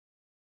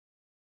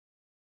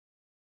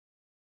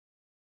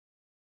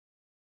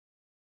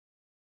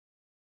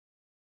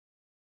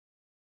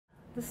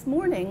This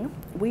morning,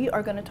 we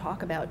are going to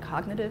talk about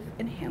cognitive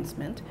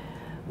enhancement,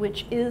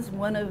 which is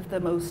one of the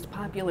most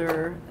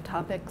popular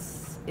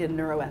topics in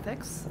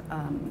neuroethics.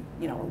 A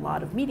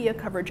lot of media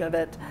coverage of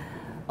it,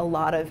 a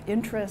lot of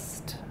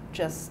interest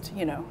just,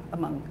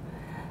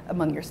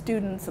 among your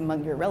students,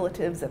 among your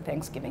relatives at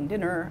Thanksgiving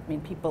dinner. I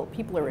mean,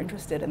 people are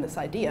interested in this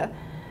idea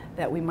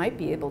that we might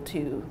be able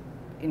to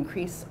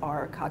increase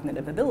our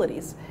cognitive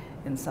abilities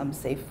in some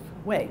safe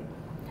way.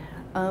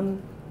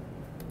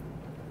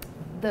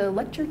 The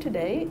lecture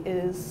today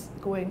is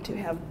going to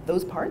have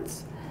those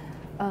parts,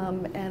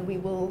 and we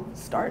will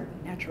start,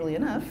 naturally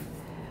enough,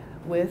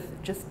 with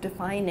just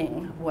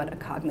defining what a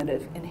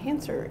cognitive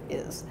enhancer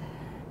is.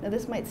 Now,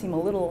 this might seem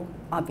a little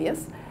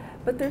obvious,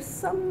 but there's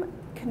some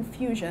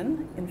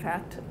confusion, in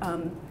fact,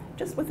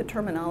 just with the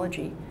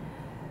terminology,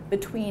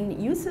 between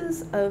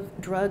uses of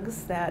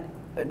drugs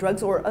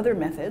or other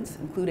methods,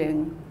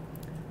 including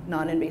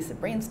non-invasive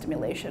brain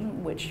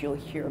stimulation, which you'll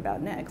hear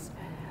about next.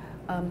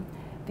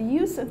 The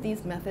use of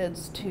these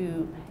methods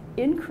to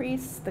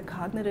increase the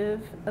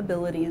cognitive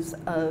abilities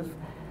of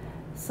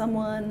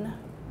someone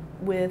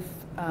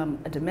with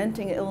a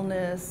dementing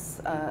illness,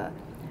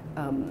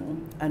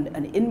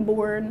 an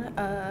inborn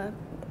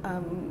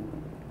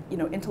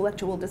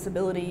intellectual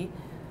disability,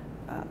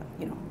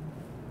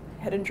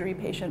 head injury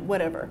patient,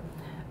 whatever,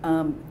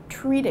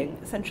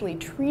 essentially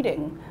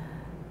treating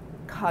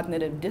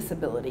cognitive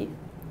disability,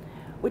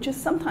 which is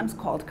sometimes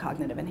called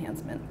cognitive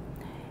enhancement.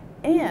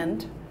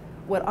 And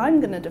what I'm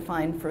going to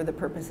define for the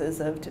purposes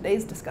of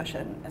today's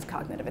discussion as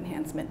cognitive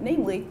enhancement,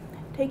 namely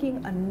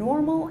taking a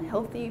normal,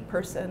 healthy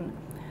person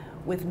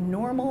with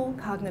normal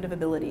cognitive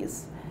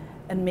abilities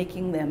and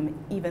making them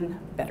even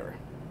better.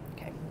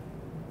 Okay.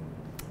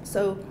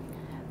 So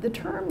the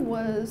term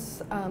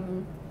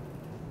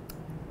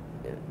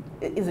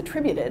is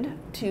attributed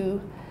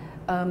to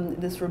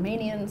this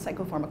Romanian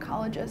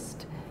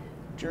psychopharmacologist,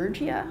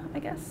 Georgia, I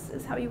guess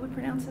is how you would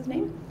pronounce his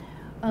name,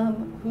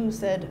 who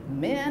said,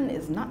 man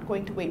is not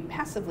going to wait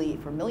passively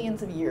for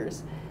millions of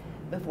years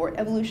before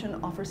evolution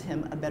offers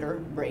him a better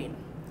brain.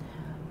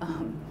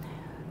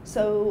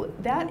 So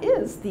that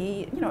is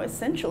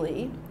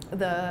essentially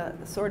the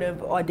sort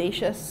of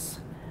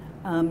audacious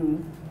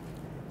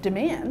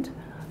demand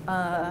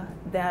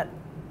that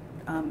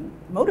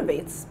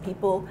motivates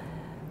people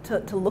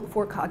to look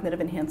for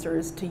cognitive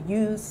enhancers, to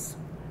use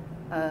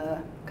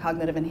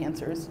cognitive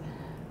enhancers,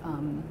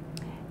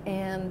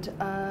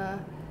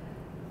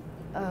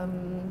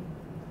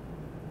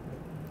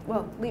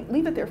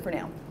 leave it there for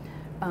now.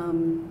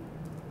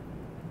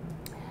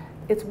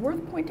 It's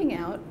worth pointing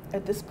out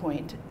at this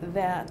point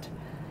that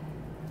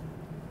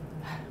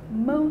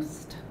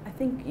most, I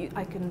think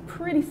I can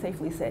pretty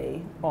safely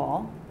say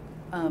all,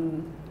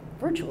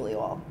 virtually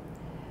all,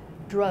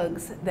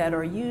 drugs that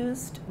are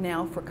used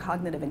now for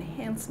cognitive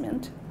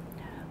enhancement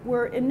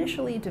were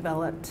initially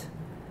developed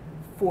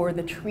for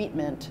the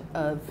treatment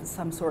of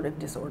some sort of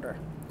disorder.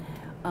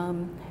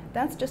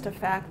 That's just a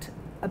fact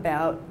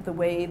about the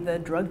way the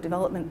drug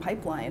development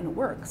pipeline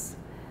works.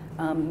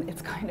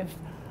 It's kind of,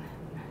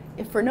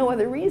 if for no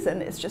other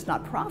reason, it's just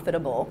not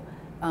profitable,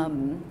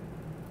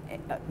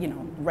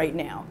 right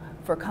now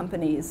for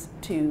companies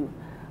to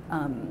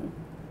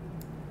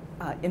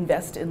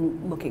invest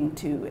in looking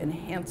to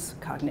enhance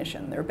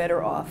cognition. They're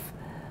better off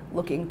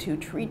looking to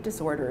treat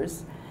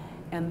disorders,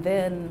 and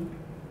then,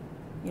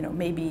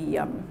 maybe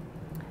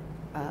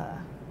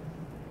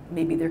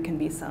there can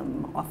be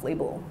some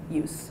off-label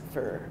use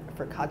for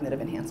cognitive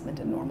enhancement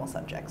in normal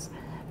subjects.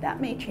 That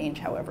may change,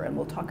 however, and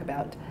we'll talk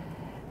about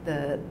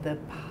the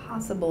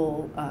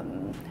possible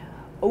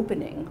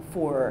opening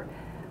for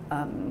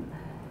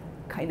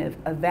kind of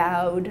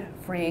avowed,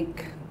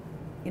 frank,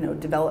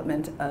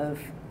 development of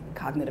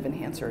cognitive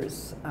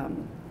enhancers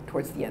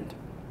towards the end.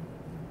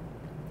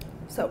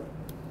 So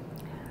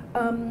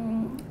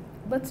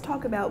let's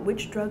talk about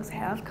which drugs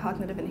have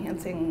cognitive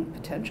enhancing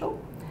potential.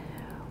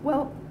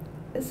 Well,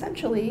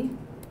 essentially,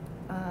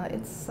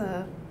 it's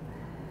a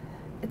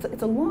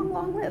long,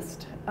 long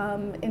list,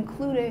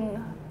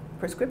 including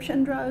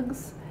prescription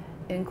drugs,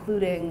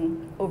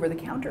 including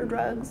over-the-counter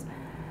drugs,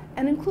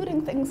 and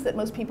including things that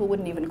most people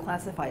wouldn't even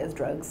classify as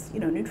drugs,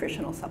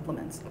 nutritional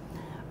supplements.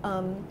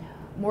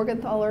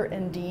 Morgenthaler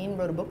and Dean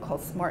wrote a book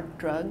called Smart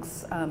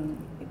Drugs. A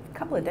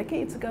couple of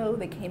decades ago,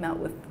 they came out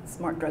with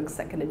Smart Drugs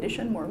Second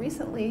Edition more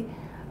recently.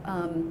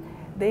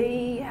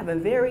 They have a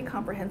very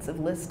comprehensive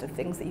list of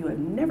things that you have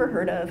never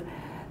heard of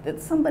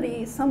that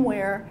somebody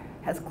somewhere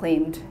has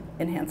claimed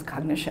enhance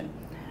cognition.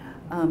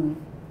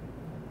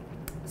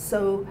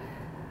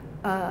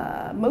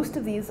 Most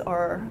of these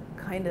are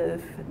kind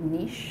of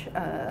niche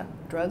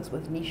drugs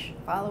with niche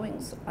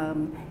followings,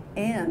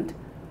 and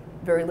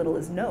very little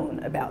is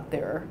known about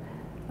their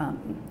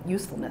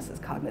usefulness as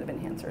cognitive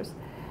enhancers.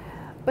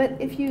 But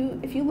if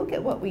you look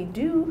at what we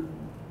do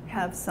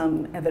have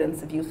some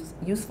evidence of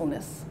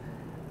usefulness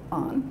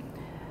on,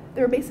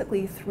 there are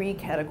basically three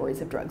categories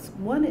of drugs.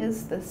 One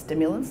is the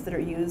stimulants that are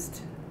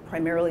used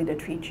primarily to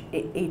treat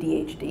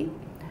ADHD.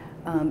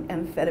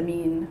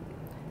 Amphetamine,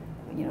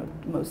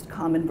 most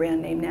common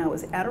brand name now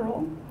is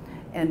Adderall,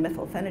 and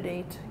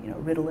methylphenidate,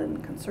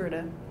 Ritalin,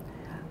 Concerta.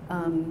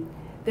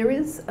 There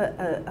is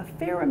a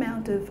fair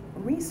amount of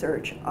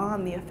research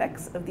on the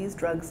effects of these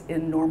drugs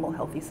in normal,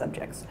 healthy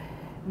subjects.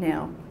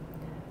 Now,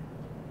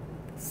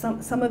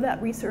 some of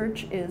that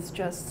research is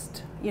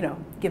just,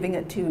 giving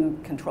it to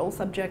control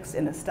subjects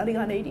in a study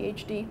on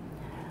ADHD.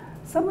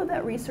 Some of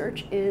that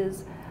research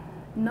is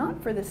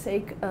not for the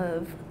sake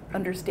of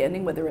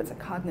understanding whether it's a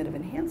cognitive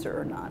enhancer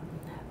or not,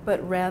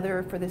 but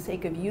rather for the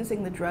sake of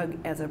using the drug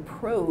as a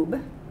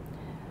probe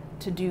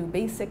to do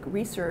basic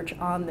research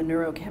on the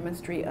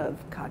neurochemistry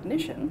of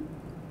cognition.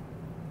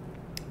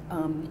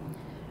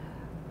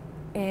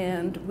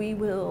 And we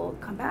will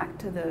come back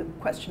to the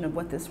question of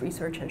what this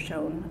research has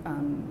shown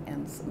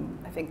and some,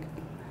 I think,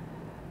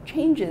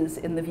 changes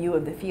in the view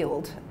of the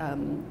field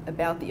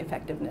about the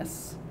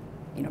effectiveness,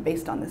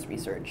 based on this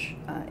research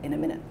in a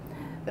minute.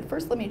 But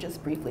first, let me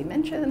just briefly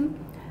mention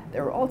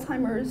there are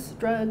Alzheimer's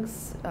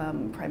drugs,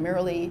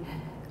 primarily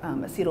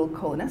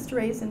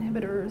acetylcholinesterase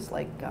inhibitors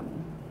like,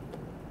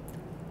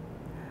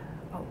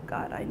 oh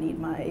God, I need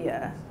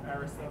my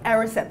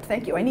Aricept.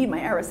 Thank you. I need my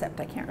Aricept.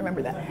 I can't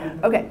remember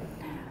that. Okay.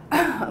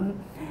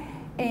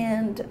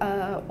 And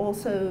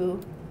also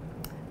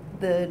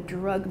the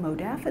drug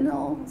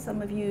modafinil.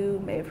 Some of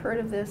you may have heard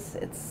of this.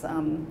 It's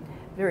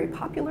very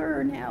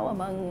popular now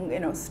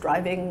among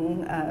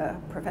striving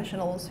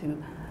professionals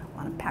who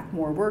want to pack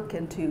more work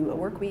into a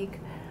work week.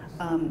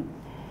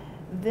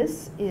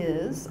 This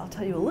is, I'll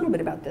tell you a little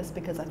bit about this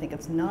because I think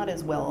it's not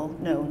as well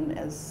known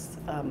as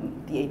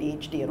the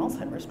ADHD and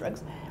Alzheimer's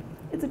drugs.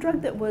 It's a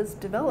drug that was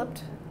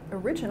developed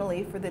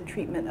originally for the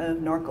treatment of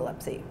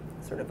narcolepsy,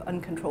 sort of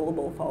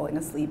uncontrollable falling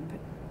asleep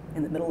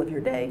in the middle of your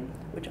day,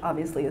 which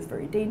obviously is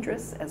very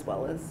dangerous, as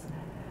well as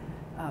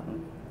a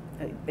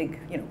big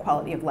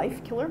quality of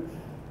life killer.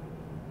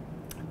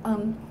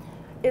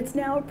 It's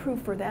now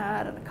approved for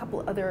that and a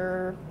couple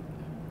other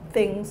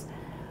things.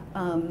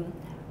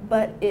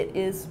 But it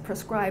is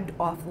prescribed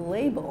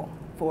off-label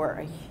for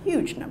a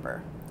huge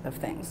number of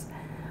things.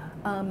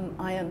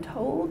 I am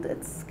told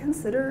it's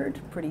considered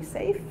pretty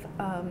safe.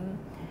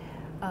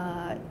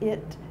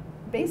 It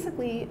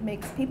basically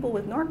makes people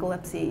with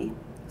narcolepsy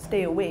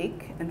stay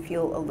awake and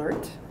feel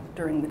alert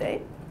during the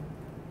day.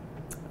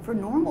 For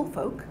normal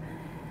folk,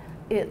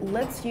 it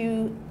lets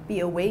you be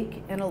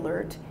awake and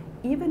alert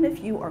even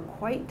if you are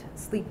quite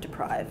sleep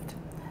deprived.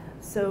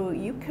 So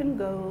you can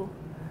go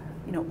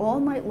all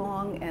night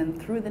long and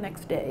through the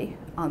next day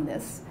on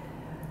this,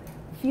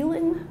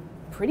 feeling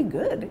pretty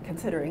good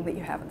considering that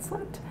you haven't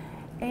slept,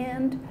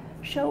 and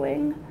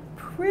showing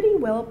pretty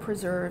well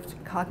preserved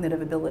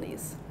cognitive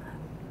abilities.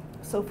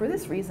 So for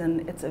this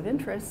reason, it's of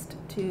interest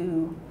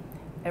to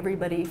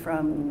everybody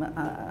from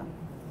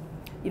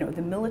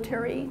the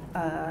military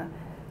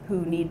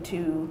who need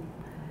to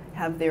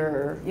have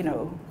their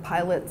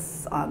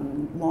pilots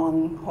on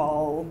long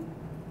haul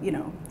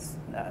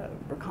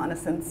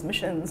reconnaissance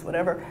missions,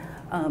 whatever,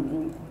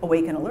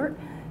 awake and alert,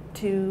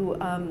 to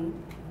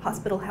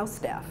hospital house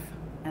staff.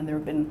 And there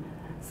have been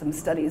some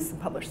studies,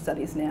 published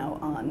studies now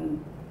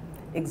on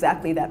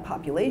exactly that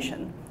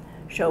population,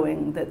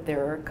 showing that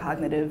their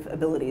cognitive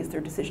abilities,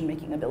 their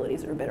decision-making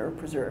abilities are better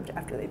preserved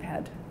after they've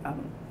had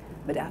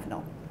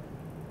modafinil.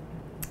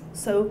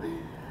 So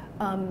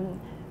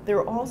there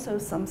are also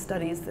some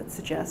studies that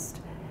suggest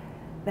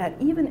that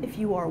even if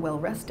you are well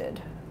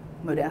rested,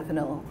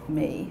 modafinil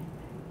may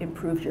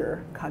improve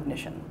your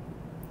cognition.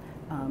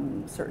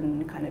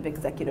 Certain kind of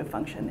executive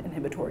function,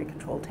 inhibitory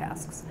control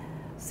tasks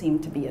seem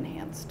to be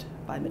enhanced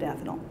by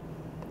modafinil.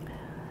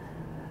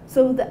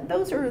 So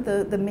those are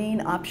the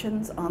main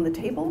options on the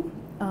table.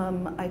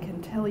 I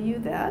can tell you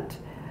that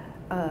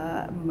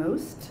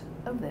most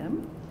of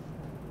them,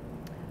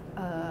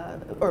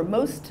 or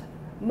most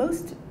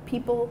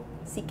people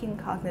seeking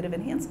cognitive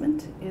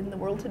enhancement in the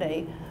world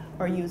today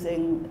are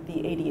using the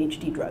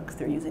ADHD drugs.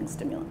 They're using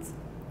stimulants,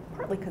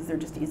 partly because they're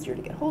just easier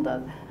to get hold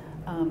of.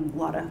 A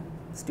lot of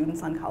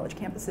students on college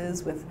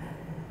campuses with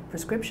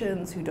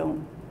prescriptions who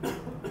don't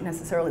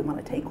necessarily want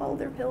to take all of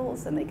their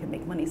pills, and they can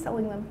make money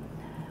selling them.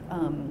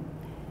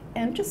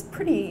 And just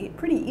pretty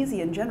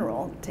easy in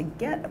general to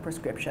get a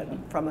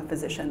prescription from a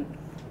physician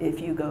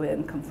if you go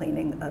in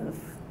complaining of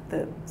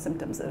the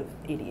symptoms of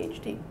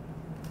ADHD.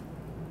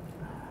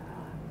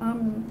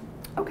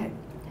 Okay,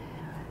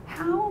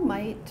 how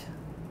might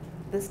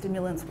the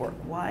stimulants work?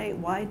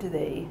 Why do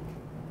they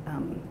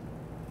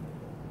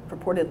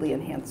purportedly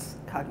enhance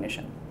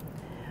cognition?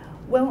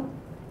 Well,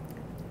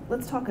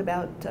 let's talk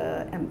about,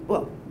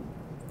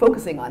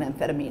 focusing on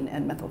amphetamine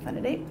and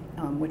methylphenidate,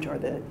 which are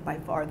by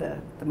far the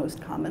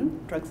most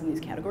common drugs in these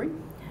categories.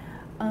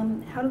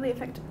 How do they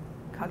affect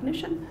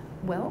cognition?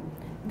 Well,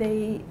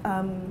 they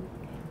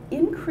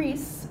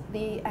increase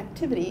the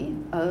activity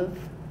of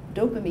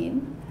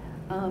dopamine,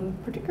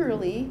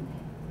 particularly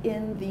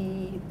in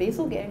the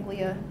basal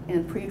ganglia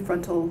and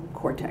prefrontal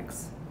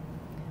cortex.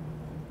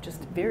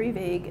 Just very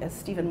vague, as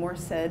Stephen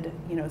Morse said,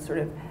 sort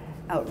of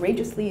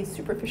outrageously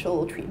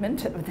superficial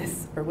treatment of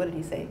this, or what did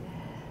he say?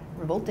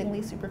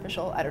 Revoltingly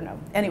superficial, I don't know.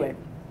 Anyway,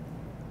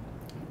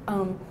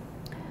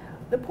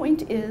 the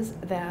point is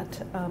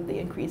that they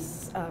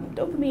increase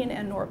dopamine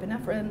and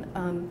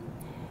norepinephrine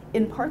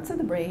in parts of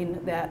the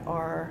brain that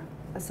are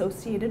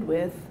associated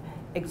with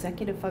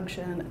executive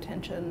function,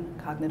 attention,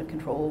 cognitive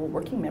control,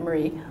 working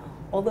memory,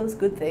 all those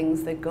good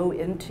things that go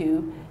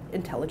into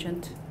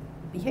intelligent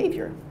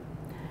behavior.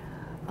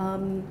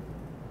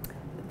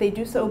 They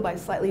do so by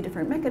slightly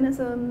different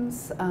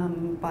mechanisms,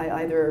 by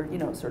either,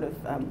 sort of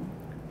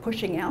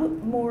pushing out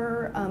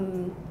more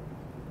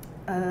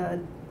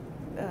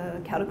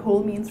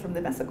catecholamines from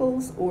the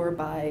vesicles, or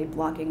by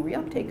blocking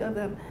reuptake of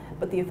them,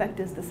 but the effect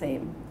is the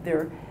same.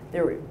 There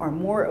are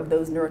more of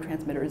those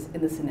neurotransmitters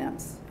in the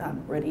synapse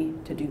ready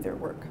to do their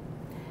work.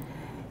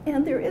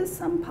 And there is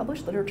some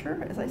published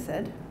literature, as I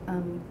said,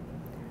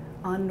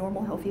 on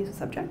normal healthy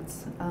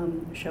subjects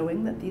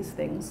showing that these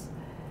things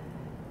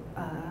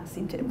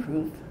seem to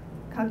improve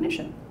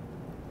cognition.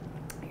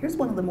 Here's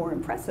one of the more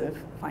impressive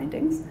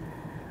findings.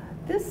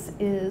 This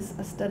is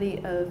a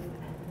study of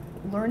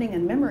learning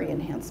and memory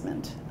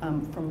enhancement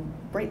from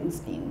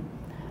Breitenstein.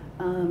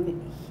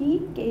 He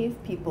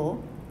gave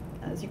people,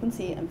 as you can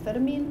see,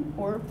 amphetamine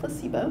or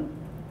placebo,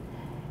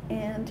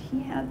 and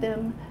he had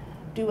them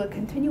do a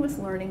continuous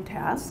learning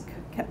task,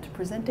 kept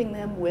presenting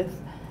them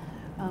with,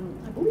 I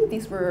believe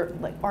these were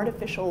like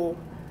artificial,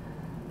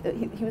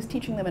 he was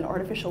teaching them an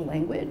artificial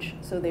language,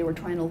 so they were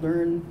trying to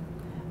learn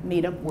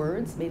made-up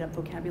words, made-up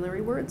vocabulary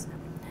words.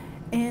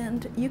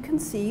 And you can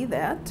see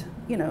that,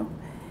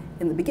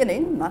 in the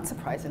beginning, not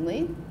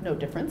surprisingly, no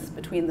difference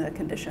between the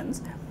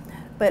conditions,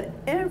 but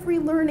every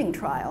learning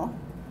trial,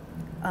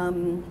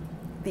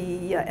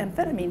 the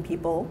amphetamine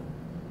people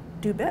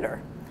do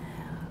better.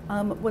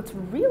 What's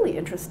really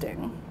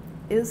interesting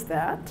is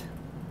that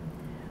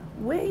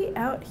way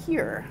out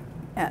here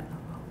at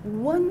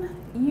 1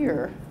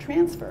 year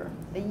transfer,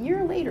 a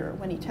year later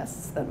when he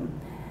tests them,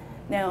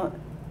 now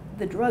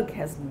the drug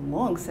has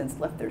long since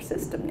left their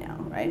system now,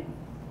 right?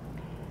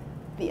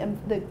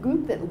 The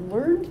group that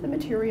learned the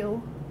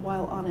material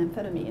while on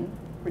amphetamine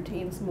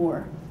retains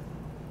more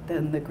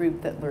than the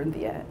group that learned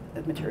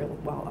the material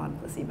while on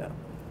placebo.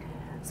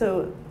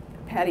 So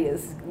Patty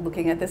is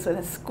looking at this with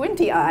a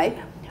squinty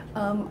eye.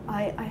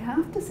 I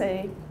have to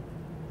say,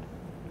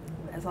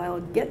 as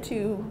I'll get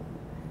to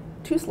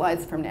 2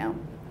 slides from now,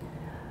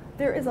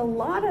 there is a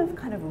lot of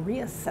kind of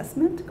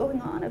reassessment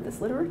going on of this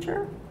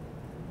literature.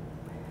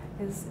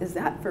 Is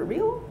that for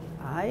real?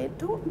 I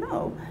don't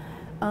know.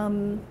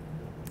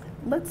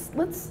 Let's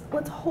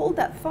hold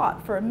that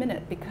thought for a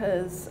minute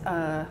because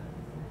I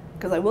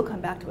will come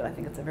back to it. I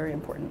think it's a very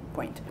important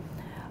point.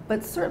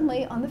 But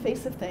certainly, on the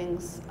face of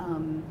things,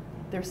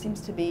 there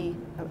seems to be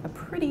a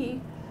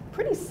pretty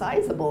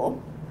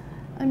sizable.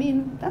 I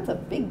mean, that's a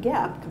big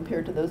gap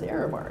compared to those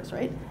error bars,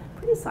 right?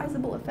 Pretty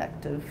sizable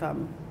effect of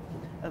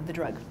the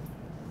drug.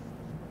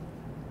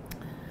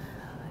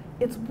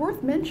 It's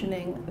worth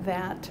mentioning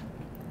that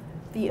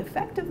the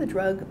effect of the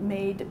drug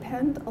may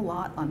depend a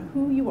lot on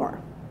who you are.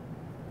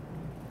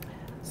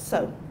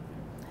 So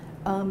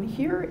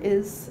here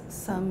is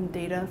some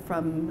data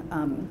from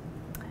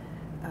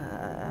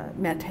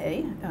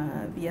Maté,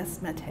 V.S.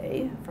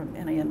 Maté from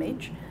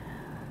NIMH,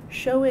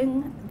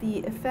 showing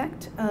the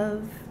effect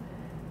of,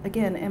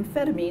 again,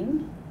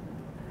 amphetamine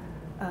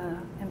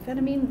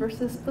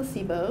versus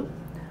placebo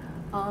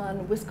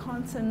on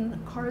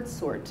Wisconsin card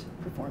sort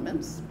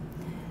performance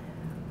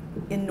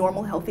in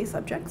normal healthy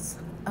subjects.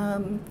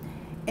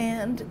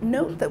 And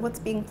note that what's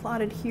being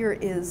plotted here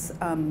is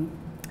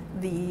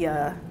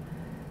the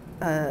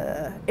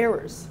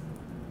errors.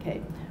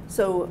 Okay,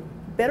 so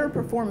better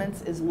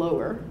performance is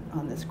lower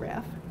on this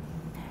graph,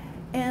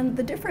 and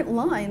the different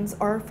lines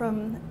are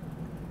from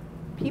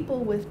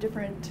people with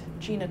different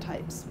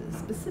genotypes,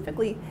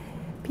 specifically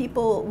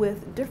people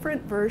with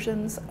different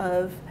versions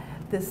of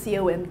the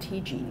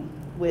COMT gene,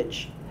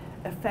 which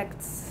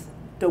affects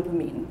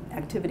dopamine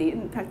activity,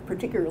 in fact,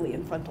 particularly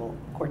in frontal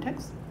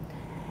cortex.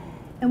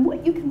 And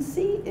what you can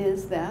see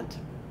is that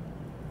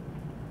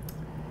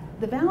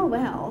the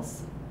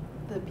VALs,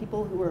 the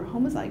people who are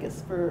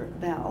homozygous for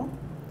VAL,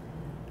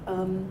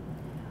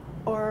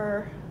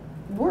 are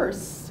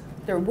worse,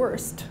 they're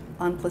worst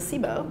on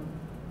placebo,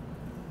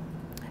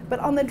 but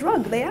on the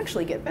drug, they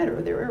actually get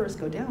better. Their errors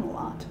go down a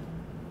lot.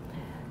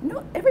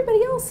 No,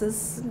 everybody else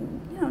is,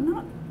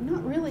 not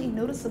really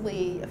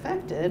noticeably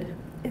affected.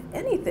 If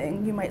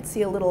anything, you might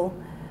see a little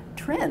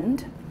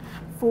trend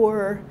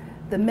for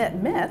the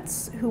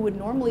Mets, who would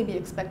normally be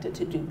expected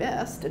to do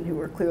best and who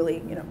are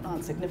clearly,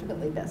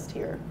 non-significantly best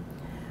here.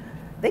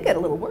 They get a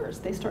little worse.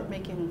 They start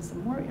making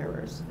some more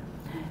errors.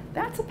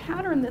 That's a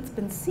pattern that's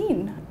been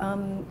seen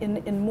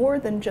in more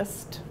than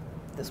just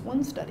this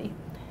one study.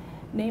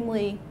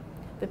 Namely,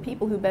 the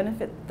people who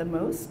benefit the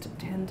most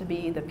tend to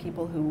be the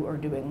people who are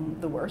doing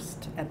the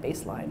worst at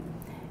baseline.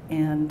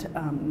 And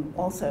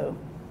also,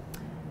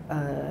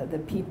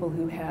 the people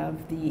who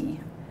have the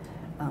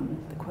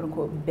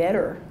quote-unquote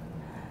better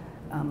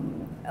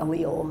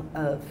allele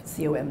of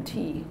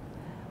COMT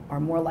are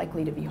more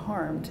likely to be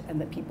harmed,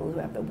 and the people who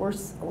have the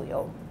worst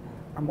allele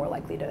are more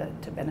likely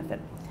to benefit.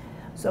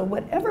 So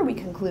whatever we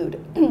conclude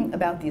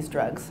about these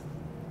drugs,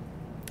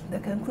 the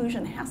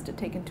conclusion has to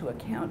take into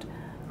account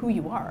who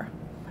you are,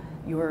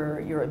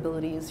 your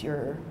abilities,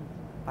 your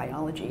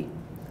biology,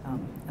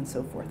 and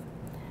so forth.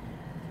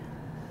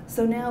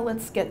 So now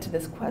let's get to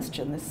this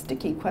question, this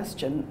sticky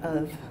question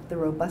of the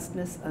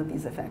robustness of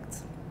these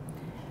effects.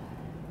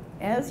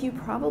 As you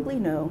probably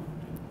know,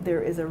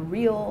 there is a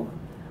real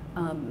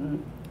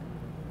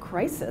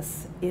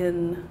crisis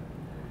in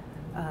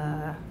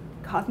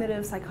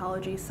cognitive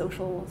psychology,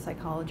 social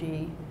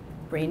psychology,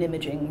 brain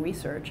imaging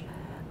research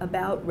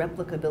about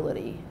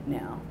replicability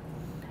now.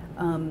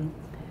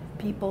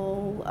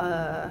 People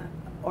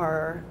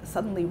are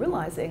suddenly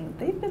realizing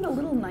they've been a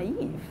little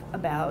naive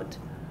about,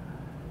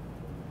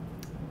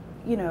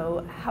 you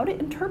know, how to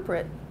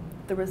interpret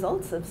the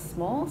results of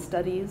small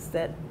studies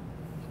that,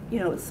 you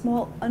know,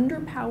 small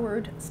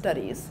underpowered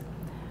studies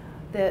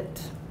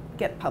that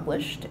get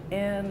published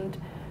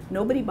and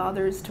nobody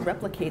bothers to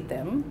replicate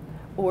them,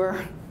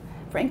 or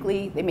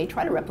frankly, they may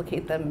try to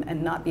replicate them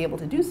and not be able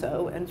to do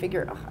so and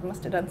figure, oh, I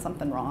must have done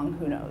something wrong,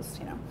 who knows,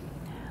 you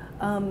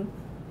know.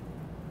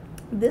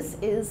 This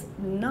is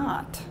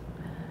not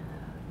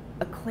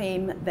a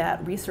claim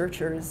that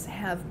researchers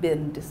have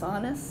been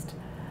dishonest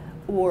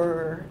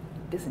or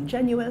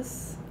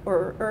disingenuous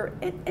or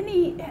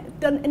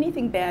done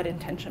anything bad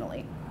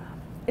intentionally.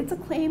 It's a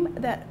claim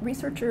that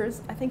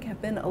researchers, I think, have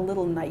been a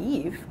little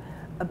naive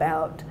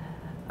about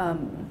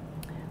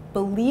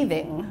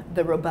believing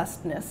the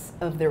robustness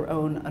of their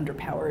own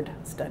underpowered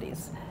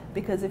studies.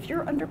 Because if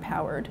you're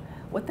underpowered,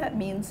 what that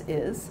means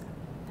is,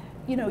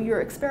 you know, your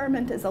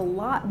experiment is a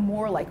lot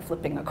more like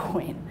flipping a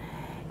coin.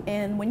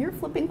 And when you're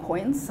flipping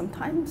coins,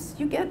 sometimes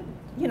you get,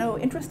 you know,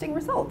 interesting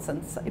results,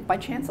 and by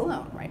chance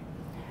alone, right?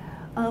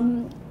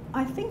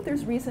 I think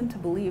there's reason to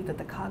believe that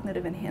the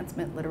cognitive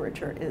enhancement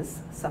literature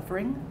is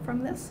suffering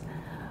from this.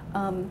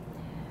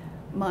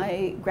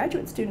 My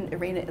graduate student,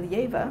 Irina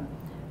Ilyeva,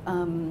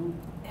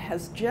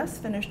 has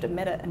just finished a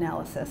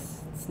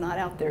meta-analysis, it's not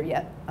out there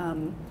yet,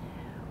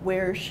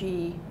 where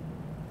she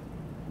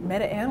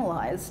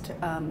meta-analyzed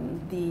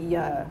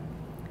the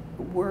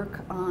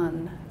work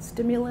on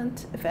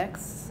stimulant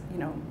effects, you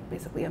know,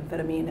 basically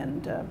amphetamine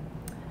and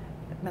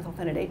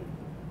methylphenidate,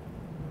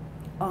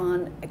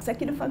 on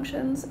executive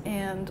functions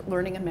and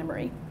learning and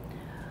memory.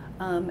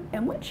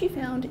 And what she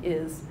found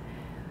is,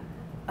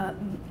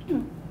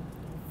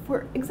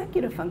 for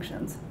executive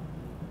functions,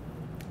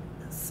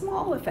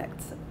 small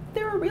effects,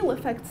 there are real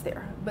effects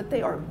there, but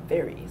they are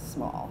very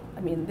small.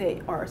 I mean,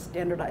 they are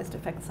standardized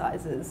effect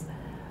sizes,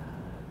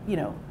 you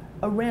know,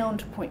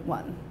 around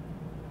 0.1,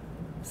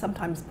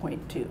 sometimes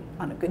 0.2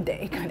 on a good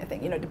day kind of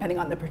thing, you know, depending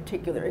on the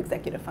particular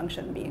executive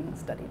function being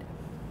studied.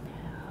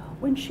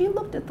 When she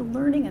looked at the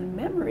learning and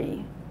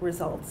memory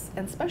results,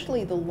 and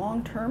especially the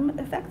long-term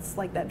effects,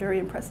 like that very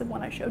impressive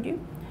one I showed you,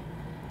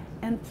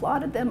 and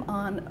plotted them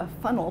on a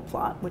funnel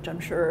plot, which I'm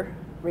sure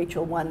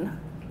Rachel 1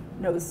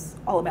 knows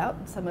all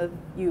about. Some of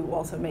you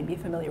also may be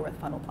familiar with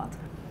funnel plots.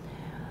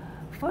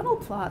 Funnel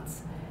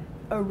plots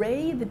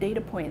array the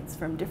data points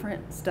from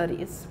different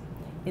studies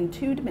in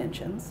 2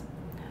 dimensions,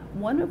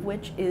 one of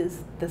which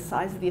is the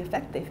size of the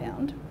effect they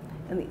found,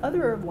 and the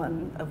other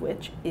one of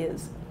which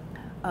is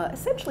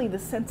essentially the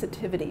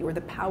sensitivity or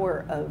the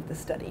power of the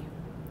study,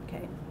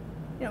 okay?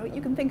 You know,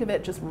 you can think of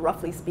it, just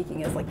roughly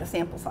speaking, as like the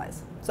sample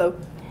size. So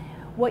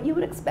what you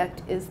would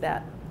expect is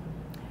that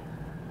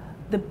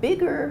the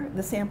bigger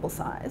the sample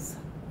size,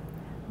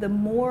 the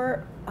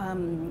more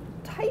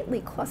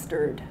tightly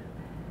clustered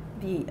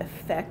the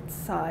effect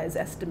size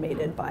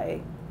estimated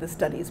by the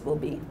studies will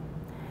be.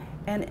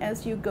 And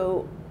as you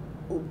go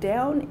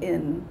down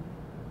in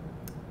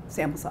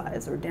sample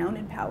size or down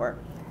in power,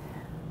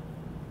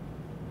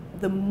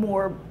 the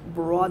more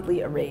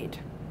broadly arrayed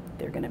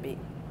they're going to be.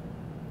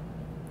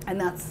 And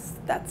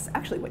that's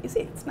actually what you see.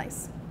 It's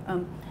nice.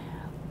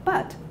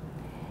 But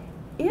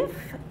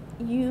if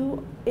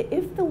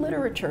the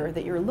literature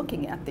that you're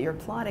looking at, that you're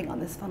plotting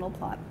on this funnel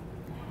plot,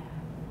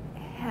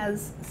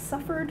 has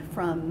suffered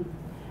from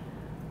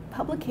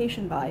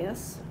publication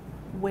bias,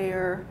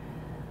 where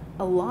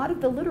a lot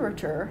of the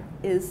literature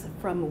is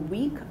from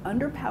weak,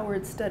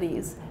 underpowered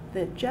studies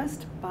that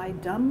just by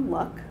dumb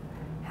luck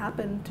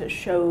happen to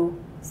show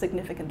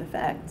significant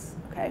effects,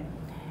 okay?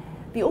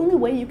 The only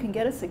way you can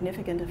get a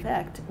significant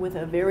effect with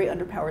a very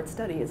underpowered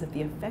study is if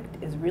the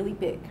effect is really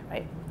big,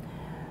 right?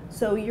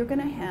 So you're going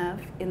to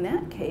have, in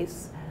that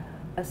case,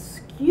 a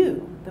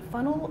skew. The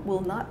funnel will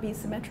not be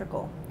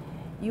symmetrical.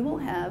 You will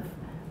have,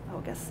 oh,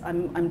 I guess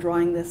I'm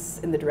drawing this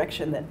in the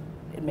direction that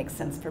it makes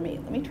sense for me.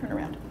 Let me turn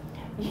around.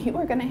 You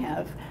are going to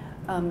have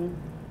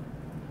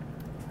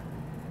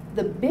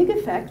the big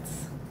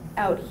effects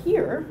out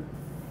here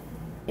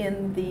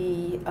in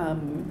the,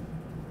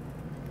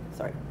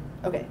 sorry,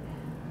 okay.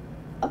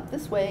 Up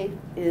this way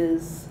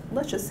is,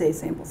 let's just say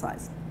sample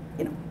size,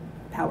 you know,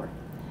 power.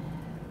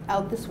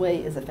 Out this way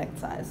is effect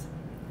size.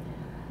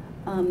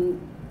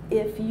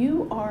 If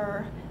you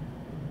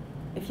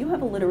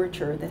have a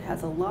literature that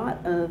has a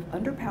lot of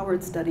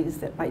underpowered studies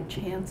that by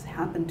chance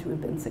happen to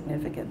have been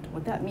significant,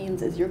 what that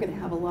means is you're going to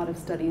have a lot of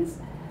studies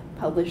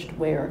published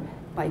where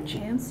by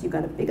chance you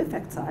got a big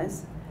effect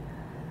size,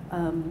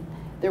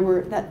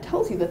 That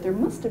tells you that there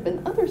must have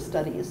been other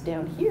studies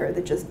down here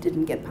that just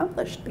didn't get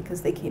published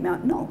because they came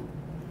out null.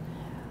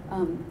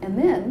 And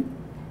then,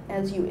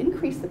 as you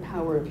increase the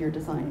power of your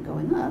design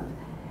going up,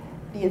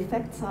 the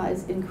effect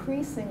size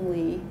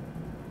increasingly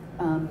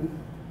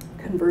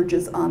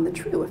converges on the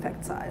true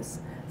effect size.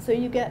 So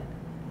you get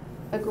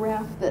a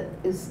graph that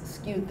is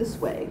skewed this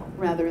way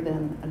rather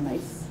than a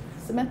nice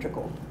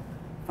symmetrical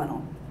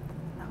funnel.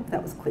 I hope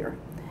that was clear.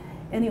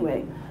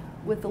 Anyway,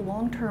 with the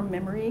long-term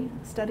memory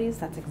studies,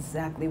 that's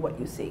exactly what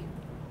you see.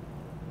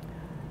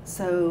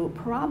 So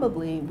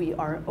probably we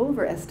are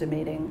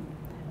overestimating,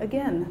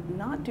 again,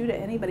 not due to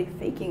anybody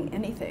faking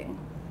anything,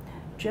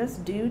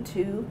 just due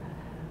to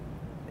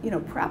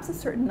perhaps a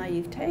certain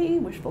naivete,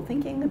 wishful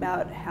thinking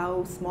about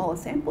how small a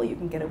sample you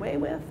can get away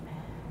with,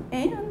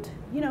 and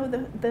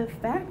the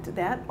fact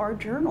that our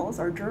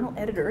journal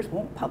editors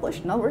won't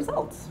publish null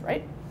results,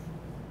 right?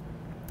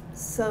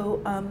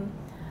 So,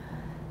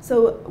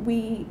 so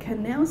we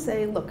can now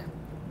say, look,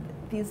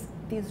 these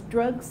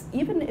drugs,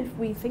 even if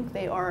we think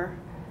they are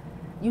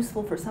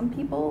useful for some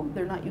people,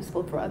 they're not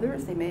useful for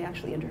others. They may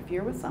actually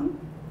interfere with some.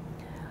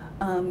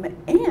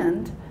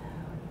 And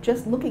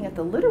just looking at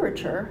the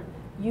literature,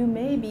 you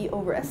may be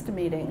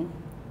overestimating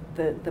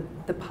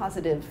the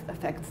positive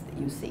effects that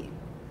you see.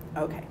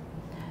 Okay,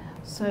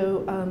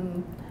 so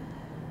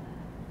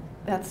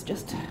that's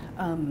just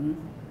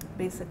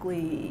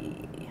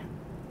basically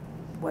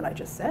what I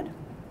just said.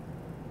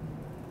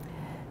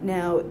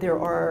 Now, there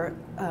are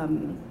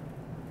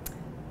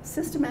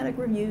systematic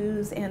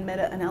reviews and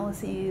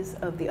meta-analyses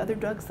of the other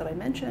drugs that I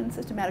mentioned,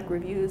 systematic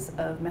reviews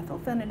of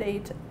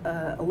methylphenidate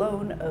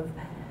alone, of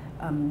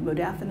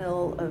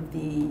modafinil, of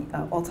the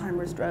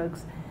Alzheimer's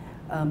drugs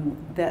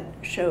that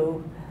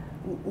show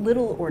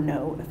little or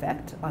no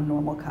effect on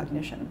normal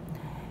cognition.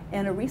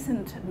 And a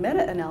recent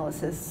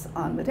meta-analysis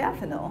on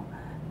modafinil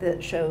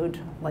that showed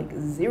like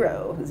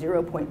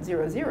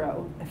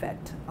 0.00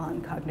 effect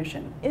on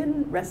cognition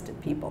in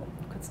rested people.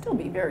 Could still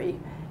be very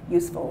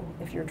useful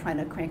if you're trying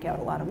to crank out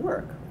a lot of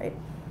work, right?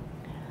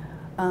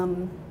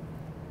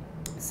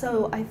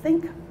 So I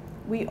think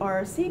we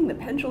are seeing the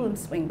pendulum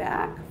swing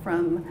back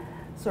from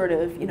sort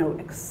of,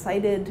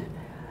 excited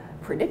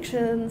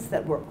predictions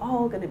that we're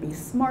all going to be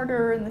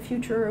smarter in the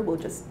future. We'll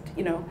just,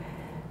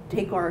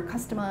 take our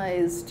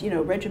customized,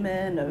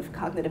 regimen of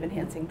cognitive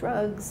enhancing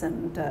drugs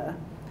and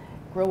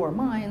grow our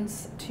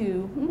minds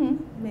to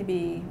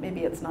maybe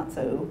it's not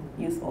so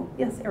useful.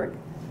 Yes, Eric. Do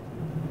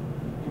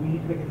we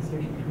need to make a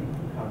distinction between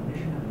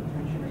cognition and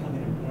attention or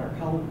something? When our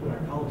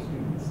college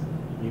students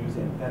use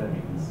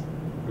amphetamines,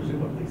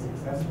 presumably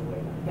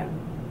successfully, yeah,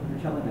 you're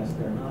telling us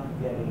they're not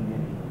getting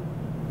any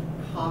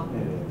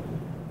cognitive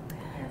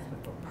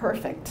enhancement.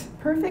 Perfect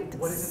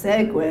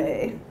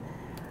segue.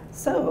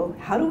 So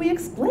how do we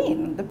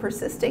explain the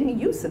persisting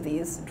use of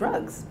these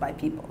drugs by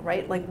people,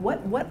 right? Like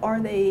what are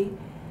they?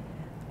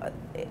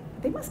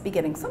 They must be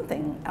getting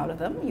something out of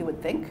them, you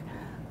would think.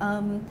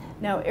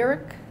 Now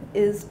Eric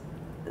is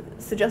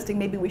suggesting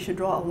maybe we should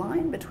draw a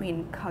line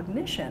between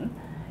cognition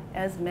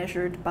as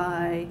measured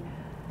by,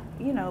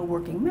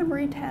 working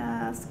memory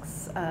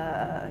tasks,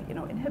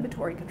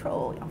 inhibitory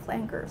control,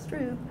 flanker,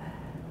 Stroop,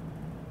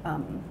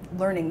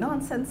 learning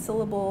nonsense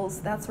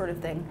syllables, that sort of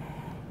thing,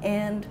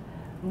 and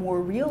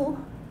more real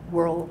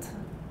world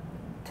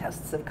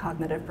tests of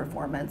cognitive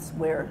performance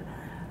where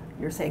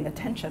you're saying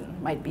attention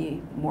might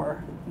be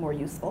more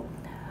useful.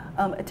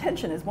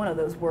 Attention is one of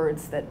those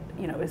words that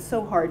is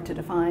so hard to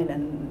define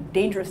and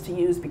dangerous to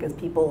use because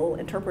people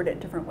interpret it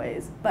different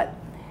ways. But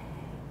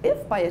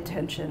if by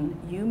attention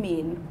you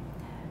mean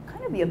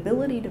kind of the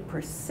ability to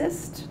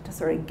persist, to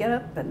sort of get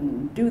up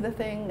and do the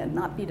thing and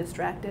not be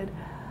distracted,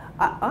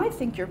 I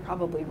think you're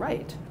probably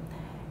right.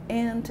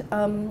 And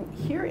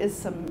here is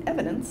some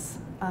evidence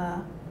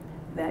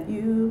that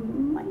you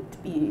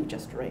might be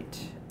just right.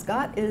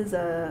 Scott is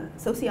a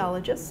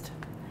sociologist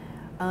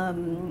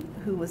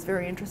who was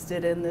very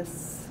interested in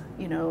this,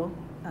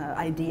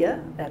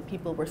 idea that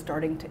people were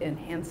starting to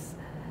enhance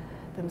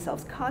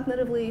themselves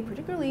cognitively,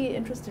 particularly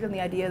interested in the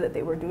idea that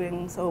they were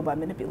doing so by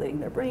manipulating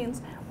their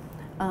brains.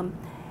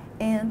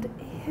 And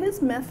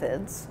his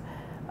methods,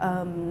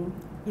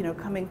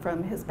 coming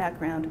from his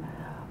background,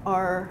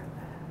 are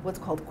what's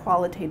called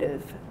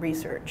qualitative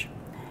research.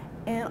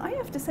 And I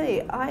have to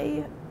say,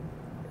 I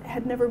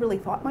had never really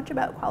thought much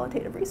about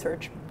qualitative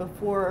research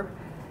before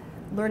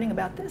learning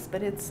about this,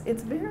 but it's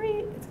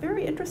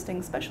very interesting,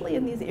 especially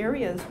in these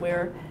areas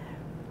where,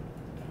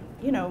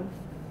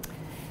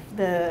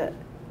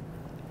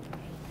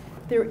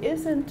 there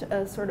isn't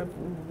a sort of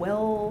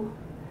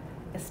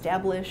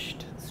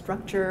well-established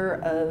structure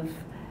of,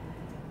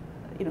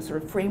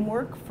 sort of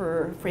framework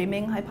for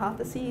framing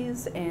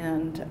hypotheses,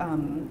 and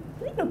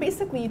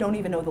basically you don't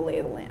even know the lay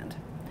of the land.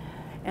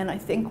 And I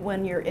think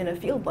when you're in a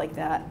field like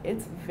that,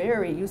 it's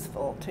very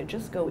useful to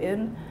just go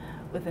in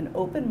with an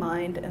open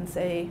mind and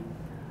say,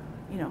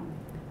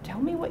 tell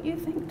me what you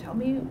think, tell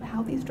me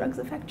how these drugs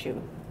affect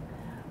you.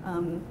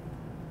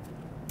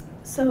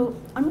 So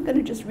I'm going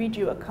to just read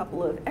you a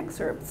couple of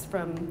excerpts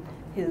from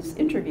his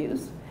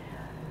interviews.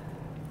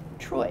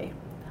 Troy.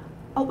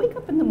 I'll wake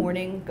up in the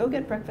morning, go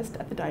get breakfast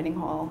at the dining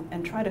hall,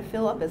 and try to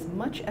fill up as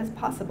much as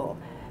possible,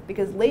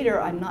 because later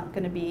I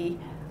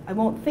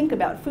won't think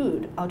about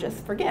food. I'll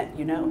just forget,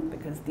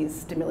 because these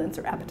stimulants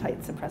are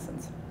appetite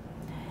suppressants.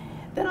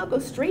 Then I'll go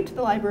straight to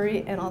the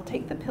library and I'll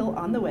take the pill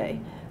on the way.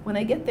 When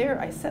I get there,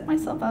 I set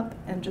myself up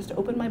and just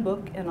open my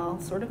book and I'll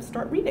sort of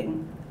start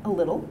reading a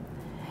little.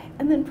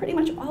 And then pretty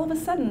much all of a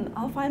sudden,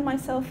 I'll find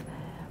myself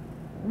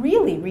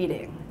really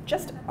reading,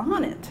 just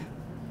on it.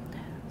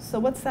 So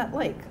what's that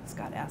like?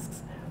 Scott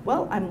asks.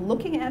 Well, I'm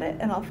looking at it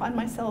and I'll find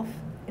myself,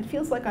 it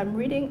feels like I'm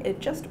reading it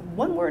just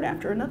one word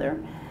after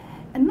another,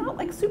 and not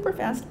like super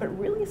fast, but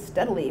really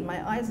steadily.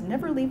 My eyes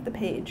never leave the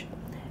page,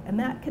 and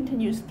that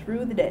continues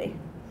through the day.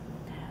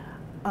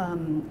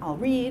 I'll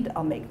read,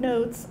 I'll make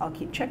notes, I'll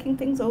keep checking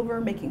things over,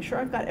 making sure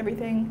I've got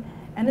everything,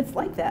 and it's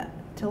like that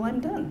till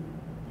I'm done.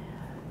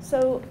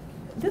 So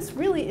this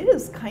really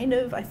is kind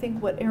of, I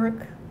think, what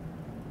Eric,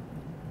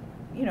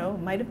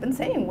 might have been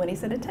saying when he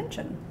said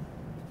attention.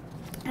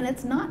 And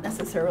it's not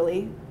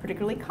necessarily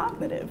particularly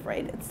cognitive,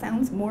 right? It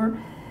sounds more,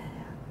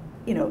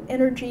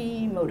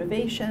 energy,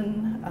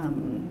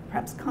 motivation,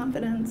 perhaps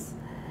confidence.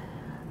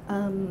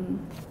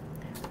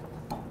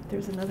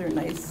 There's another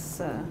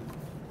nice, I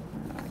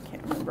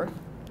can't remember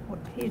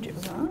what page it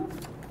was on.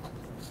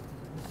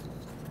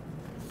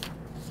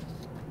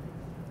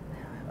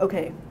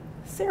 Okay,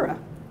 Sarah.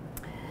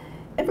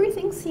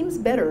 Everything seems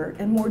better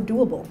and more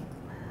doable.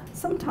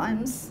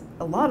 Sometimes,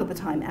 a lot of the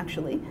time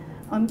actually,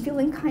 I'm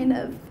feeling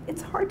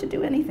it's hard to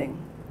do anything.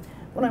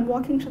 When I'm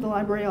walking to the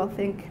library, I'll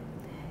think,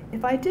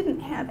 if I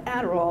didn't have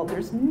Adderall,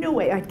 there's no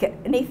way I'd get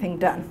anything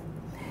done.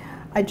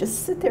 I'd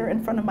just sit there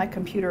in front of my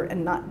computer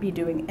and not be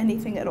doing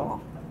anything at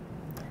all.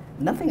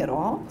 Nothing at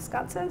all,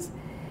 Scott says.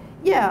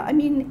 Yeah,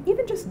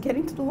 even just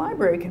getting to the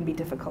library can be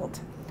difficult.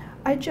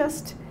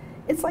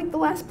 It's like the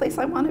last place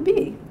I want to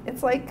be.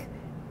 It's like,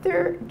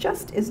 there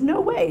just is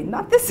no way,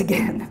 not this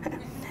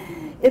again.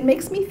 It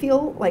makes me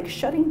feel like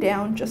shutting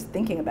down just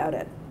thinking about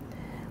it.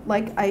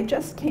 Like I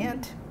just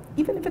can't,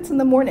 even if it's in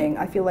the morning,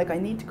 I feel like I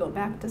need to go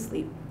back to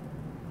sleep.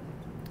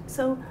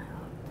 So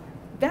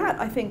that,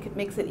 I think,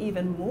 makes it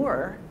even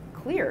more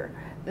clear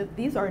that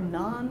these are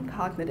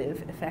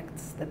non-cognitive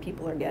effects that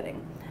people are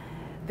getting.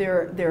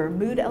 They're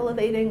mood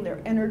elevating,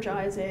 they're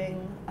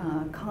energizing,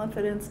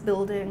 confidence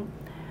building.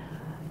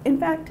 In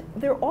fact,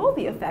 they're all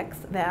the effects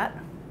that,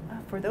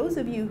 for those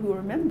of you who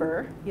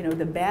remember,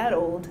 the bad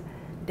old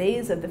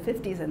days of the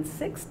 50s and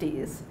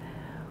 60s,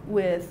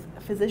 with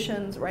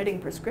physicians writing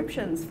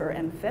prescriptions for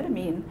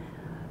amphetamine,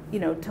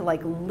 to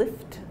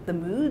lift the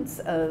moods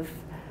of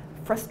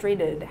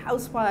frustrated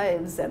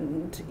housewives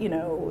and,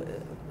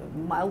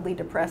 mildly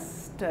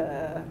depressed,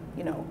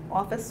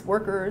 office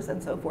workers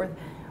and so forth.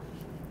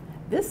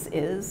 This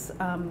is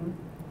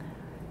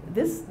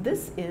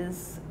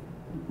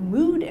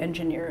mood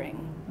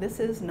engineering. This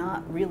is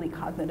not really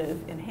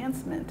cognitive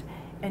enhancement,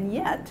 and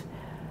yet,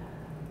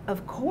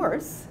 of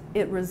course,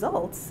 it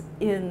results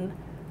in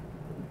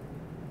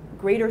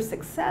greater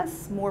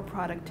success, more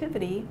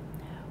productivity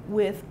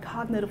with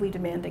cognitively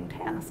demanding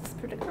tasks,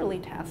 particularly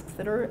tasks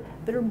that are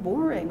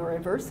boring or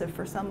aversive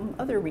for some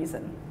other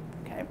reason.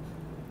 Okay,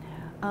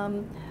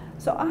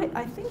 so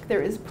I think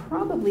there is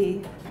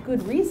probably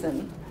good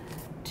reason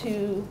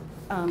to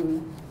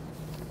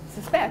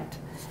suspect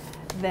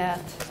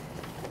that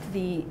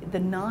the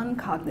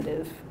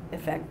non-cognitive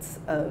effects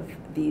of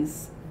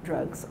these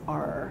drugs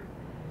are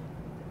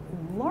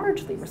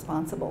largely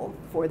responsible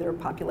for their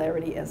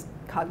popularity as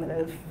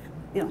cognitive,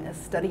 as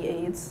study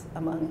aids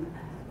among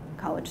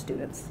college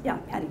students. Yeah,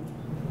 Patty.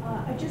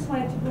 I just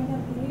wanted to bring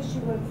up the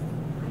issue of,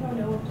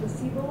 a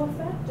placebo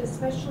effect,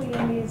 especially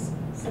in these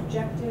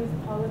subjective,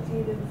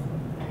 qualitative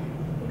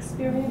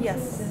experiences.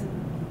 Yes.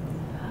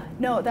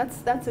 No,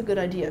 that's a good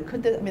idea.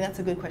 That's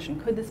a good question.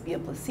 Could this be a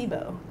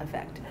placebo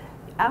effect?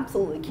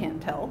 Absolutely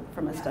can't tell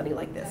from a study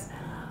like this.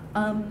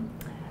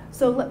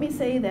 So let me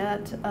say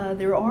that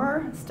there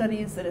are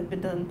studies that have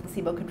been done,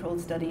 placebo-controlled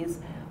studies,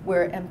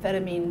 where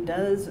amphetamine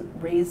does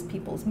raise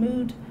people's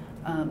mood,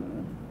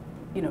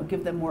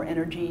 give them more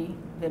energy,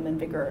 vim and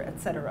vigor,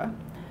 etc.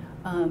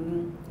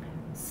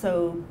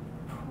 So,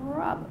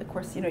 of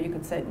course, you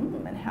could say,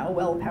 and how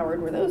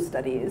well-powered were those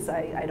studies?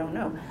 I don't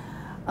know.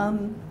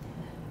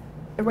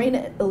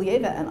 Irena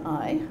Ilieva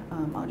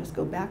and I'll just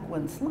go back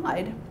one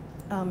slide,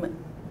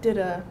 did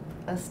a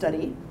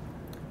study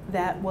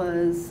that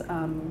was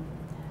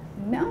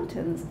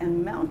mountains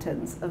and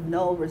mountains of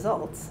null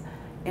results.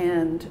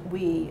 And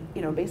we,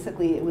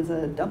 basically it was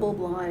a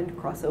double-blind,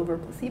 crossover,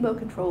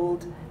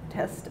 placebo-controlled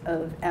test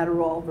of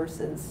Adderall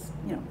versus,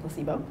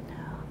 placebo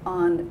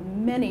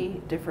on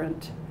many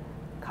different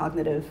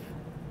cognitive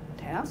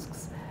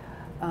tasks,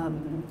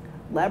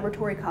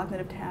 laboratory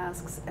cognitive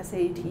tasks,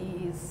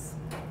 SATs,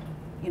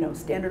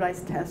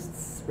 standardized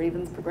tests,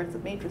 Raven's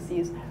progressive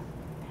matrices,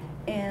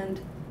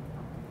 and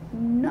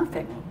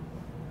nothing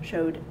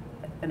showed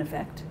an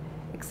effect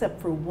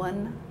except for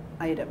one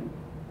item.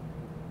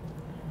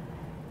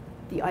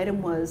 The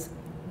item was,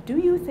 do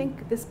you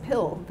think this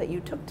pill that you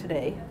took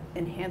today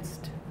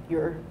enhanced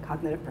your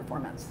cognitive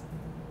performance?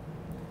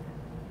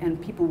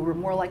 and people were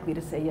more likely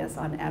to say yes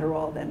on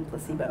Adderall than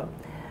placebo.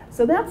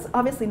 So that's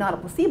obviously not a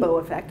placebo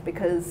effect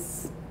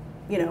because,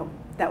 you know,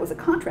 that was a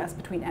contrast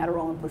between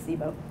Adderall and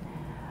placebo.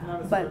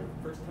 Now, But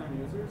first-time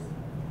users?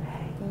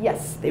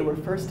 yes, they were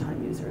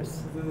first-time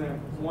users.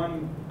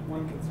 One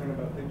concern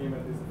about thinking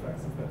about these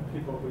effects is that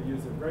people who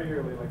use it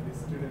regularly, like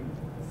these students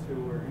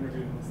who were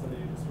interviewed in the study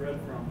you just read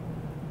from,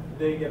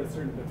 they get a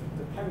certain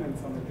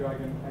dependence on the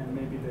drug, and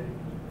maybe they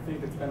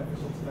think it's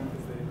beneficial to them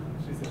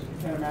because she said, you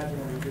can't imagine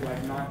what it would be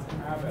like not to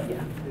have it.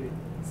 Yeah. The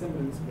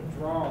symptoms of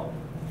withdrawal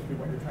would be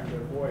what you're trying to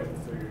avoid.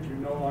 So you're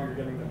no longer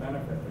getting the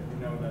benefit, but you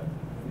know that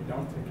if you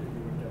don't take it,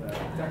 you would get a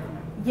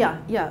decrement.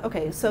 Yeah,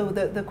 okay. So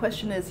the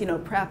question is, you know,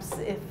 perhaps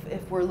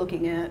if we're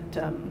looking at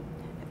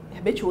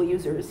habitual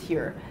users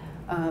here,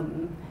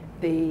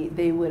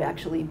 they would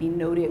actually be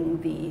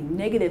noting the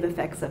negative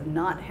effects of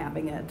not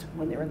having it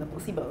when they're in the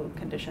placebo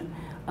condition.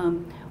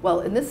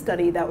 Well, in this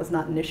study, that was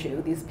not an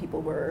issue. These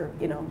people were,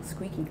 you know,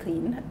 squeaky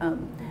clean,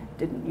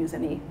 didn't use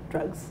any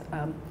drugs.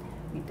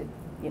 We did,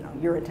 you know,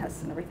 urine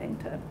tests and everything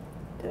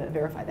to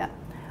verify that.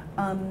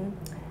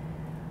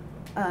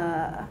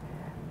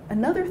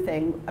 Another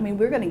thing, I mean,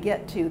 we're going to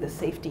get to the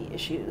safety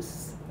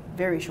issues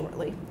very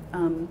shortly,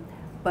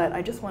 but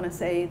I just want to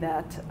say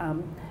that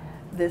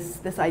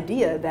this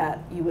idea that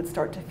you would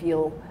start to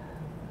feel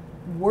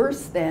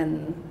worse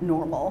than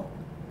normal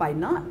by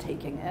not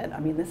taking it, I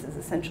mean, this is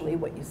essentially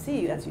what you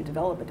see as you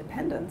develop a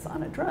dependence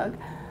on a drug,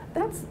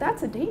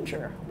 that's a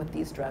danger with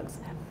these drugs.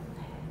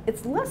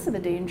 It's less of a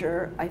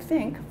danger, I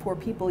think, for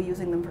people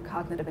using them for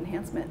cognitive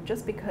enhancement,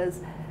 just because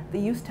the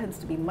use tends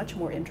to be much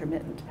more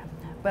intermittent.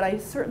 But I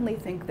certainly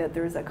think that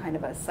there's a kind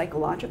of a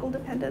psychological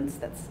dependence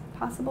that's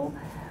possible.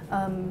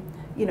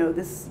 You know,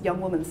 this young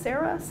woman,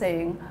 Sarah,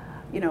 saying,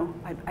 you know,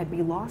 I'd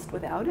be lost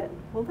without it.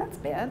 Well, that's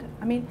bad.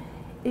 I mean,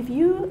 if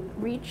you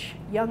reach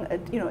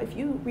if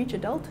you reach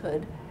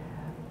adulthood,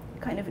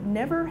 kind of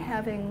never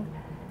having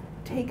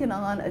taken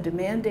on a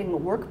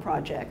demanding work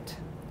project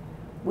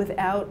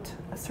without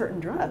a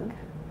certain drug,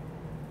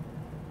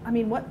 I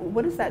mean,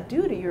 what does that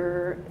do to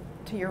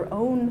your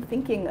own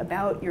thinking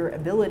about your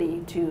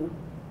ability to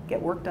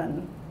get work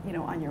done, you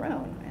know, on your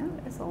own?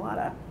 Yeah, it's a lot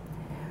of.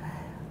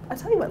 I'll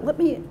tell you what.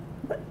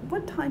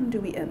 What time do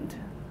we end?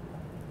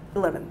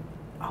 11.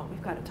 Oh,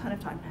 we've got a ton of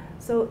time.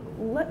 So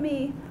let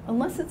me,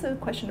 unless it's a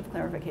question of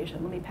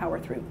clarification, let me power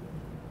through,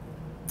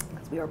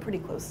 because we are pretty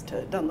close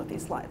to done with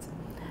these slides.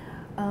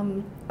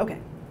 Okay.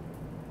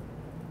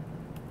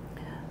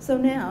 So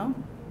now,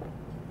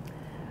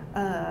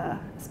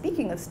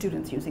 speaking of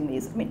students using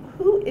these, I mean,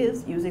 who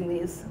is using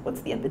these?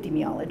 What's the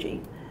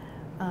epidemiology?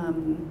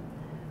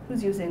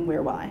 Who's using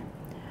where, why?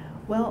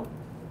 Well,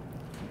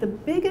 the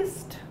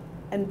biggest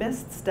and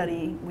best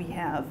study we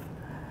have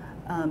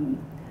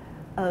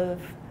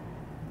of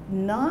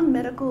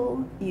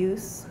non-medical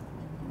use,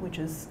 which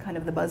is kind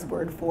of the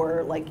buzzword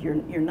for like you're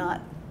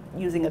not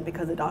using it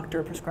because a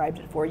doctor prescribed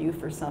it for you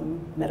for some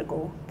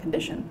medical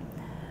condition.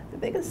 The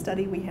biggest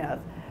study we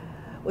have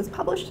was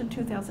published in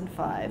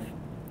 2005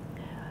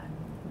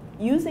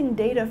 using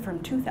data from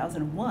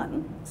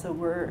 2001, so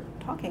we're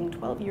talking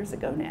 12 years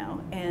ago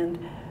now, and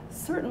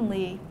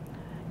certainly,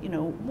 you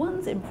know,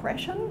 one's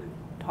impression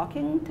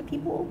talking to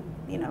people,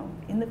 you know,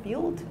 in the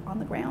field, on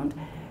the ground,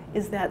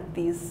 is that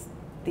these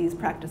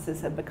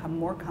practices have become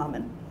more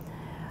common.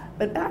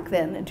 But back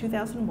then, in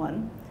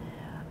 2001,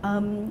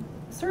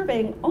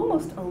 surveying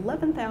almost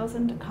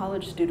 11,000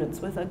 college students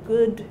with a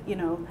good, you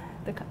know,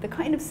 the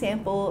kind of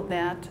sample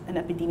that an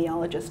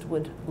epidemiologist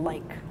would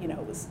like, you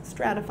know, was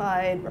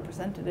stratified,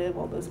 representative,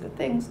 all those good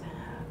things,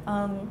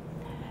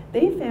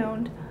 they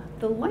found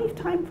the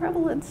lifetime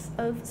prevalence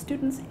of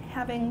students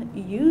having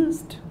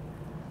used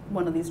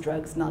one of these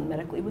drugs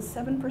non-medically was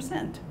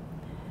 7%.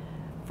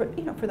 For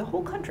the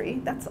whole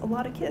country, that's a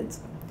lot of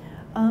kids.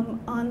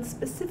 On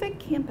specific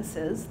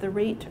campuses, the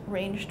rate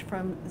ranged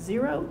from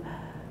 0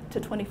 to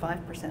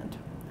 25%.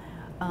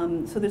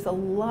 So there's a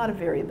lot of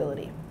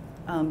variability.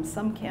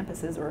 Some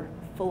campuses are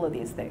full of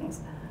these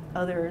things.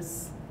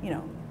 Others, you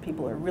know,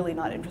 people are really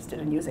not interested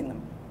in using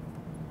them.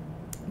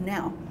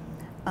 Now,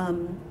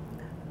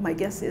 my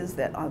guess is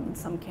that on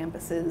some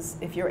campuses,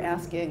 if you're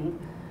asking,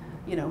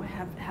 you know,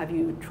 have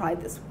you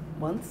tried this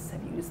once?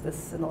 Have you used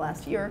this in the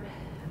last year?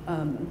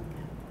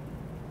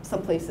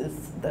 Some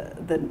places,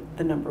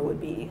 the number would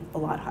be a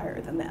lot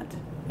higher than that.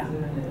 Yeah. Is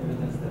there any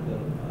evidence that the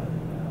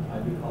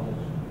Ivy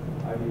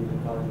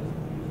League colleges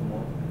use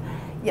more?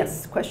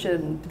 Yes,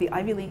 question, do the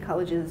Ivy League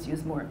colleges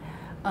use more?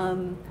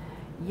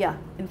 Yeah,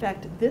 in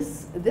fact,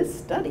 this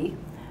study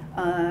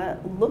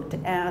looked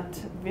at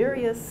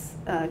various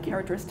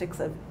characteristics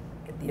of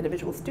the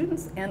individual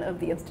students and of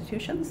the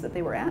institutions that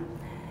they were at.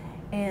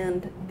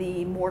 And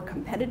the more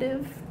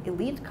competitive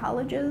elite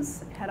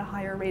colleges had a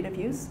higher rate of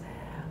use.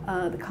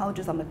 The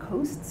colleges on the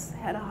coasts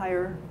had a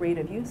higher rate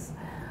of use.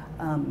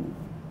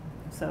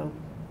 So,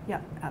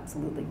 yeah,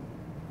 absolutely.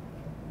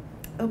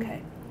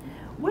 Okay,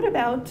 what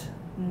about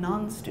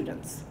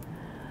non-students?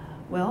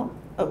 Well,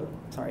 oh,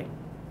 sorry.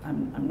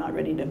 I'm not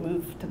ready to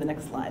move to the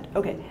next slide.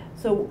 Okay,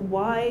 so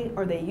why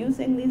are they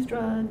using these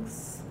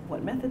drugs?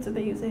 What methods are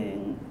they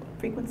using?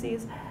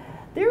 Frequencies?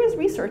 There is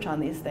research on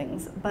these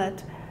things,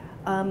 but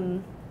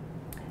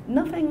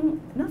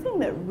nothing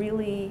that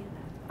really,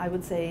 I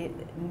would say,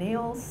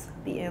 nails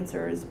the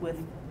answers with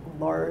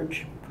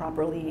large,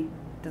 properly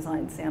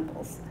designed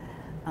samples.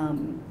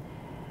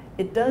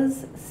 It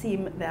does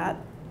seem that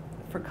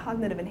for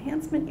cognitive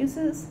enhancement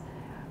uses,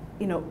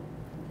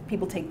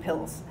 people take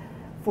pills.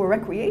 For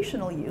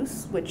recreational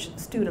use, which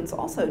students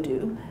also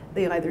do,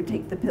 they either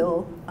take the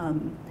pill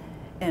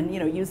and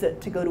use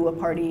it to go to a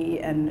party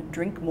and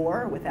drink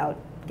more without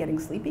getting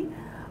sleepy,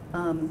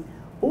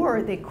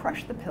 or they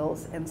crush the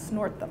pills and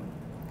snort them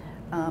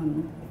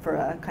for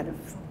a kind of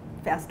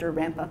faster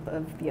ramp up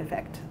of the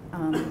effect.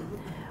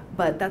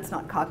 But that's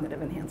not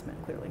cognitive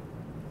enhancement, clearly.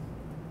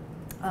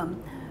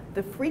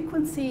 The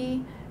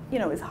frequency,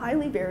 is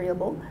highly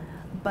variable,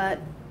 but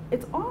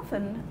it's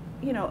often,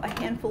 a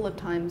handful of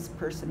times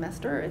per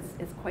semester.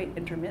 It's quite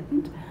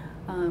intermittent.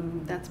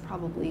 That's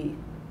probably,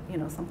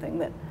 something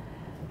that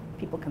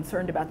people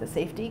concerned about the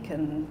safety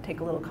can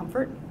take a little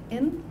comfort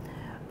in.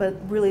 But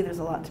really, there's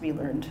a lot to be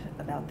learned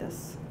about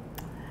this.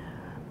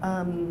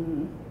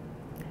 And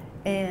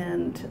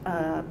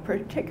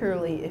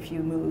particularly if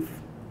you move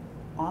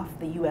off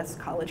the US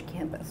college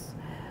campus.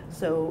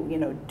 So,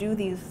 do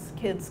these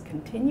kids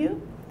continue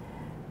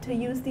to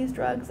use these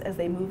drugs as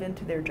they move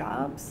into their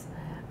jobs?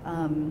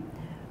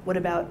 What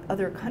about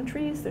other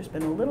countries? There's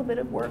been a little bit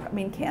of work. I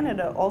mean,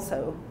 Canada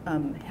also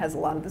has a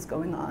lot of this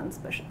going on,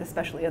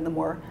 especially in the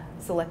more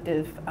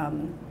selective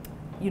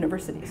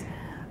universities.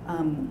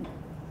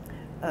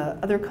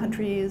 Other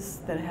countries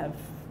that have,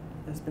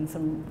 there's been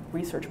some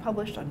research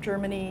published on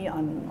Germany,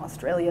 on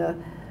Australia,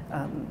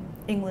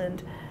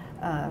 England.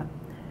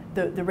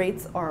 The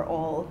rates are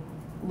all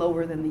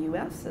lower than the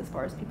US as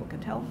far as people can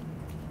tell.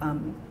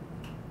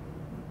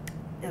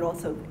 It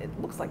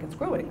looks like it's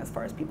growing as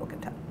far as people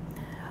can tell.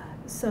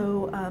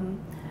 So,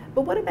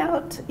 but what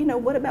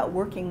about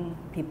working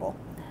people?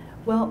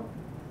 Well,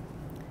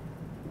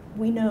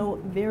 we know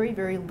very,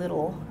 very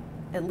little,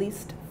 at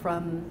least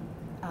from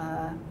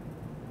kind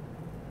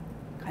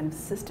of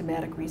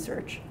systematic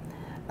research.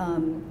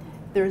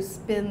 There's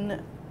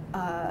been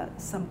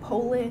some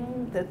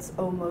polling that's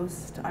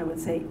almost, I would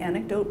say,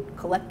 anecdote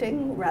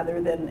collecting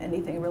rather than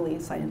anything really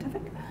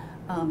scientific,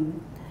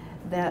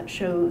 that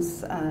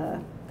shows,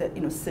 that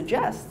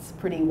suggests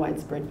pretty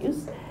widespread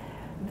use.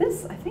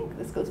 I think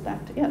this goes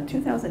back to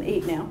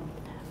 2008 now.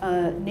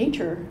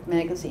 Nature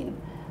magazine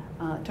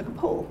took a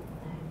poll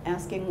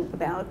asking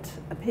about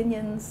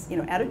opinions,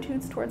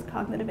 attitudes towards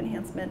cognitive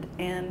enhancement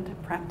and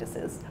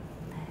practices.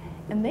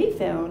 And they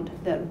found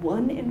that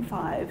 1 in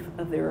 5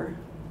 of their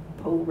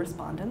poll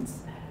respondents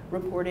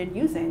reported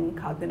using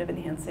cognitive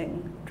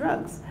enhancing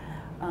drugs.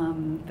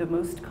 The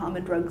most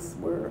common drugs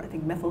were, I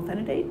think,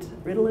 methylphenidate,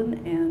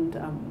 Ritalin, and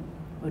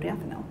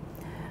modafinil.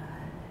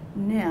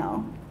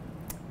 Now,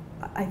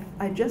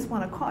 I just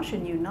want to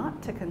caution you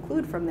not to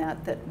conclude from that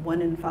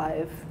 1 in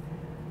 5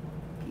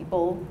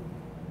 people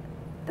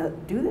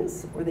that do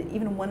this, or that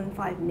even 1 in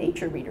 5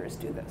 nature readers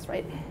do this,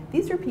 right?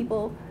 These are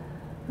people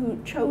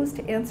who chose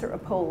to answer a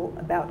poll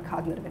about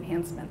cognitive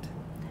enhancement.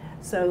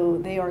 So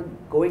they are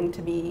going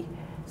to be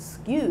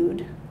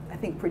skewed, I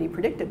think pretty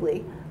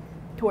predictably,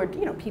 toward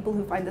people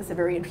who find this a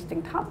very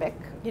interesting topic,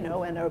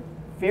 and a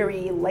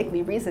very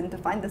likely reason to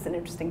find this an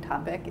interesting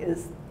topic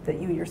is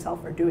that you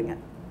yourself are doing it.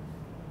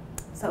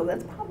 So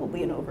that's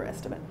probably an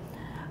overestimate.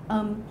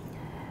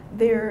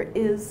 There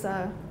is,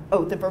 the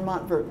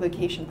Vermont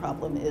vacation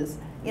problem is,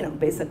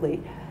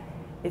 basically,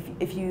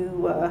 if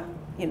you,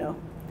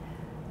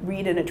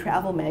 read in a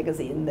travel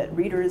magazine that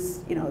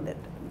readers, that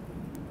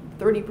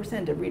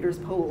 30% of readers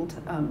polled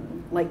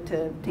like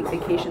to take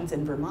vacations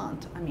in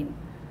Vermont. I mean,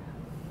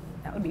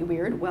 that would be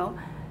weird. Well,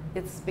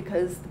 it's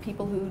because the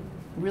people who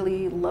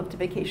really love to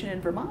vacation in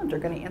Vermont are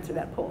going to answer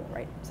that poll,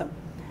 right? So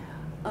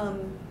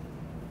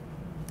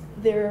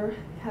there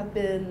have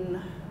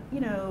been,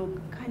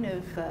 kind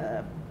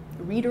of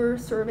reader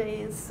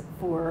surveys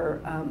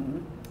for,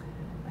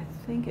 I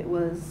think it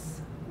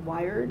was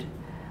Wired,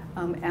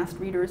 asked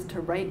readers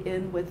to write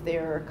in with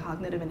their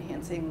cognitive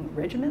enhancing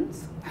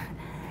regimens.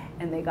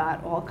 And they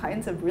got all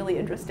kinds of really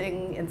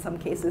interesting, in some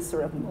cases,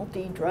 sort of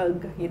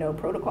multi-drug,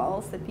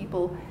 protocols that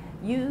people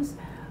use.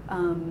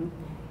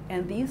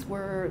 And these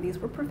were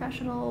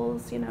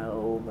professionals,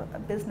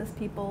 business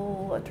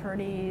people,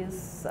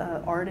 attorneys,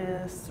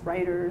 artists,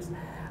 writers,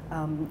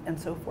 and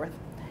so forth.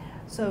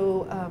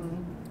 So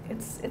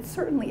it's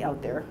certainly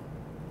out there,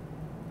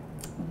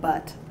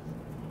 but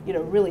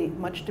really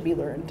much to be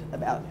learned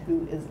about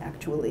who is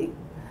actually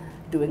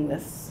doing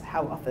this,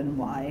 how often,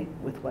 why,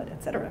 with what,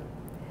 etc.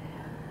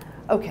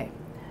 Okay,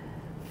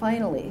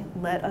 finally,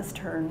 let us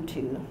turn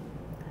to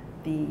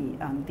the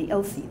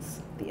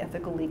LCs, the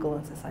ethical, legal,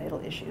 and societal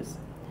issues.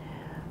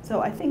 So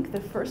I think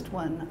the first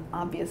one,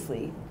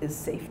 obviously, is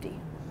safety.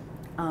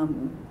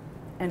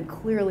 And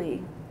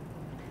clearly,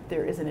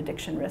 there is an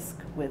addiction risk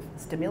with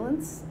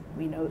stimulants.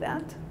 We know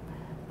that.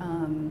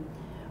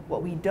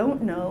 What we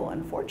don't know,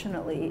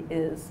 unfortunately,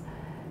 is,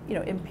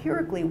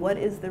 empirically, what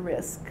is the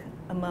risk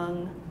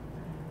among,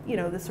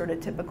 the sort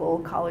of typical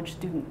college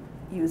student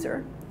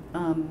user.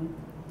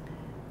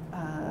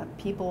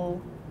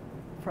 People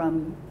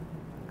from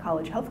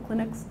college health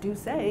clinics do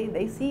say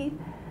they see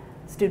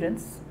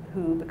students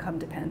who become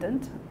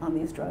dependent on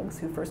these drugs,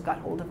 who first got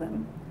hold of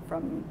them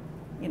from,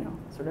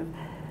 sort of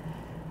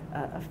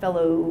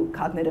fellow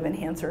cognitive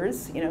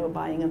enhancers,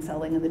 buying and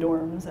selling in the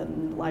dorms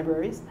and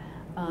libraries.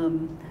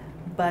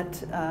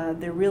 But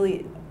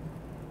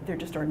there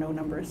just are no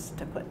numbers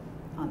to put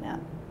on that.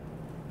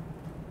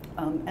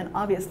 And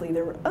obviously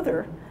there were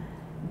other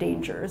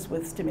dangers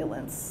with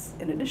stimulants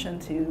in addition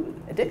to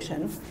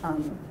addiction,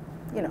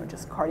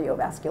 just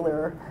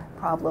cardiovascular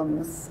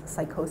problems,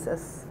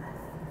 psychosis,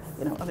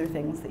 other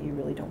things that you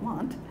really don't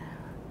want.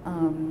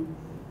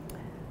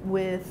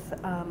 With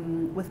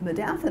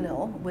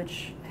modafinil,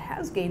 which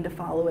has gained a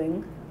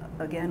following,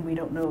 again, we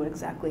don't know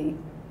exactly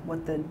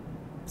what the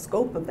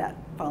scope of that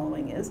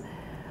following is,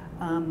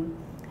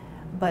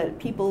 but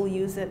people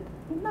use it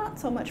not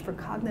so much for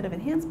cognitive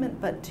enhancement,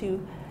 but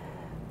to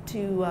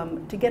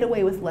get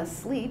away with less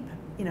sleep,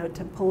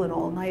 to pull an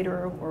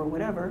all-nighter or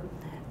whatever,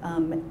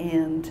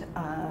 and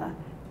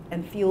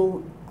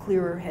feel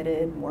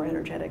clearer-headed, more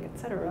energetic,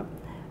 etc.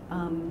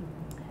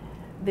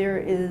 There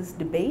is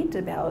debate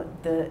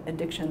about the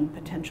addiction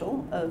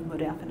potential of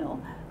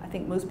modafinil. I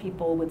think most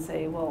people would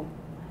say, well,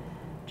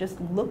 just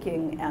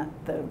looking at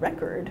the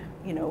record,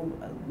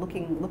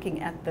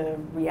 looking at the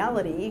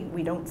reality,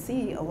 we don't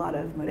see a lot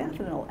of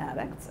modafinil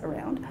addicts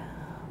around.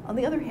 On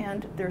the other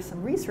hand, there's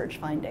some research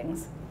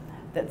findings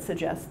that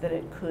suggest that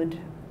it could,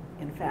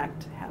 in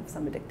fact, have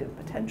some addictive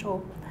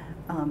potential.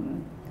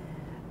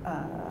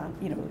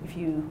 If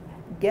you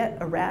get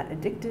a rat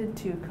addicted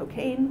to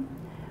cocaine,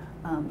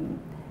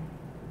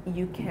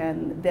 you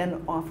can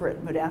then offer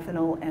it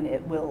modafinil and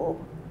it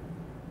will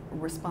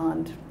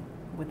respond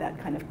with that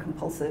kind of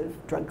compulsive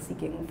drug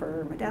seeking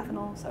for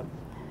modafinil. So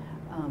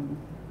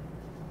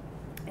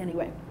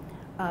anyway,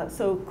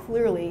 so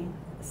clearly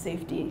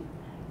safety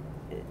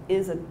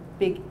is a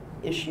big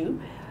issue.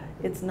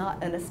 It's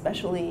not an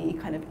especially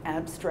kind of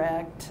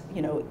abstract,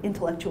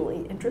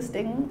 intellectually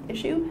interesting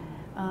issue.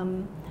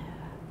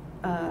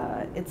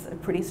 It's a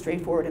pretty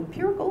straightforward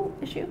empirical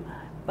issue,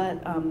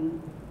 but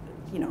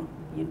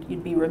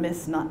you'd be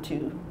remiss not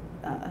to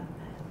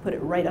put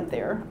it right up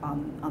there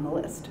on the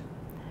list.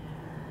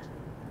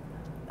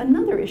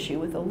 Another issue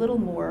with a little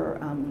more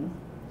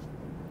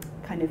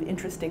kind of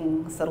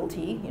interesting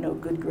subtlety,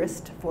 good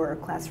grist for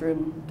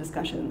classroom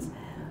discussions,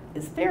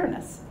 is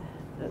fairness.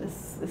 So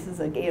this is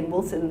a Gay and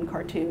Wilson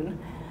cartoon.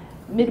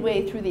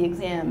 Midway through the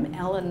exam,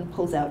 Alan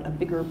pulls out a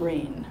bigger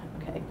brain.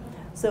 Okay,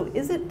 so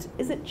is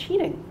it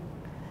cheating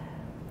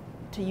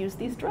to use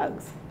these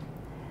drugs?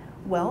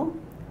 Well,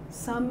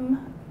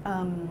 some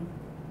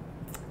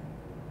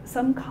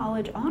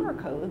college honor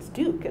codes,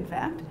 Duke in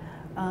fact,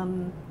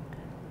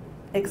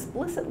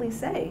 explicitly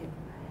say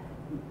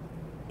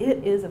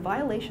it is a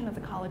violation of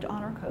the college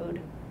honor code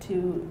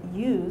to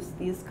use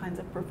these kinds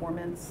of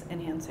performance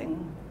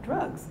enhancing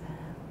drugs.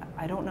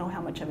 I don't know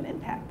how much of an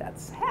impact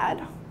that's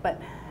had,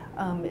 but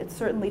it's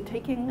certainly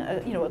taking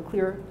a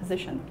clear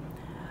position.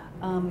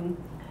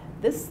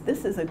 This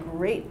is a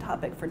great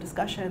topic for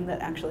discussion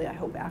that actually I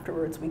hope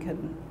afterwards we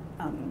can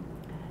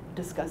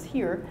discuss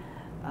here.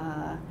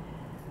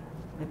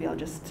 Maybe I'll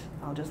just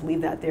leave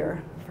that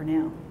there for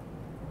now.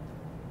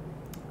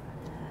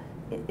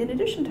 In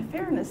addition to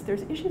fairness,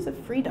 there's issues of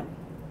freedom.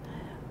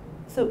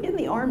 So in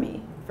the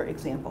Army, for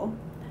example,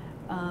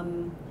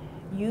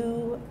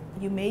 you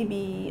may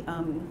be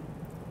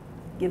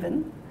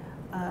given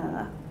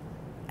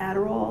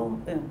Adderall,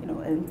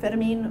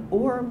 amphetamine,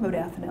 or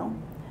modafinil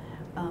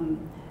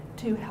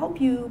to help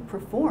you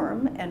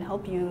perform and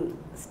help you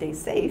stay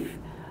safe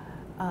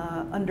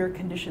under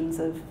conditions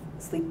of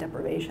sleep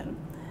deprivation.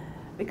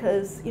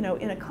 Because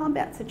in a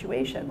combat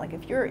situation, like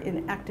if you're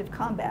in active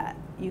combat,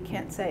 you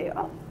can't say,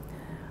 oh,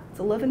 it's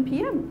 11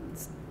 p.m.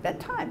 It's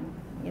bedtime.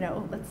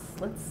 Let's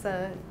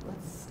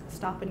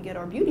stop and get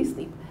our beauty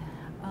sleep.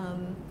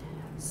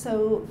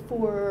 So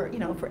for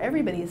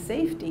everybody's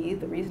safety,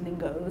 the reasoning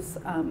goes,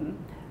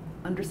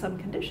 under some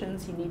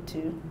conditions, you need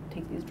to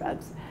take these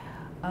drugs.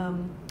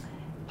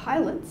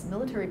 Pilots,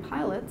 military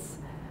pilots,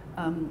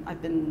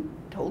 I've been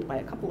told by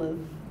a couple of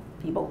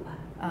people,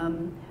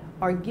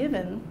 are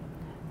given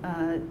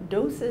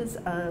doses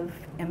of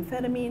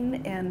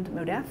amphetamine and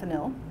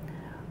modafinil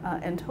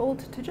and told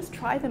to just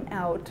try them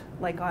out,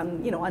 like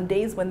on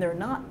days when they're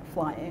not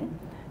flying,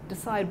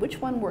 decide which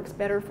one works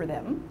better for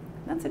them.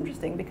 That's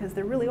interesting because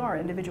there really are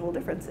individual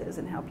differences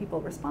in how people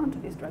respond to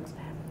these drugs.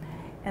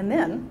 And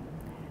then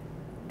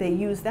they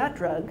use that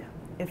drug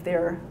if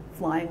they're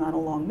flying on a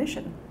long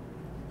mission.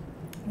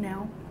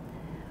 Now,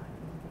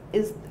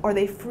 are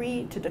they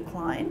free to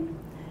decline?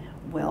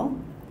 Well,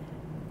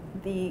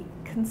 the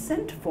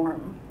consent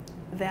form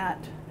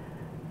that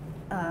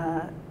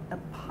a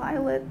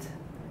pilot,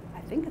 I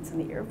think it's in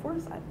the Air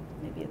Force,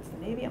 maybe it's the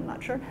Navy, I'm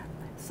not sure,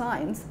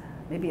 signs,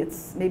 maybe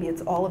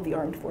it's all of the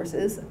armed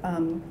forces,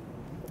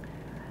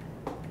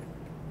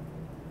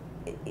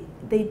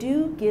 They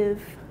do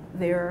give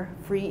their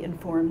free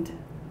informed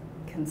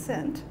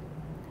consent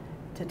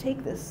to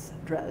take this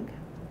drug,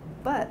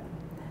 but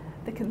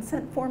the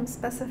consent form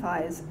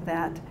specifies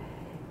that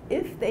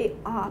if they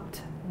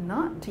opt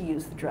not to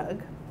use the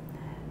drug,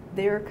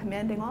 their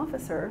commanding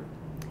officer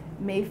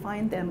may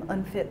find them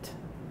unfit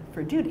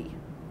for duty.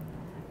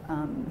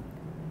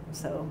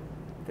 So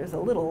there's a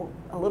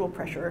little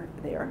pressure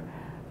there.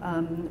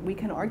 We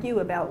can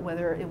argue about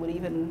whether it would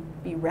even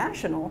be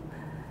rational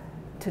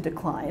to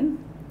decline,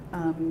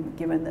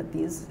 given that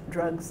these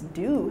drugs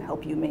do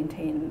help you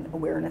maintain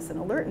awareness and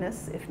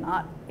alertness, if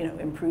not,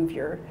 improve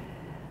your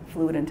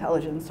fluid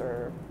intelligence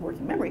or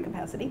working memory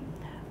capacity.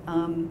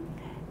 We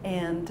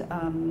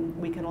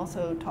can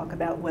also talk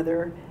about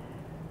whether,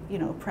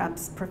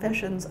 perhaps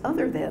professions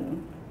other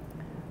than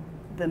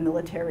the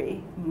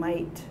military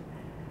might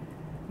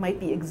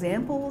be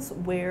examples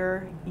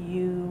where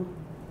you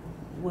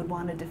would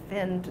want to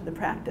defend the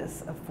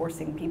practice of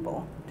forcing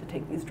people to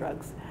take these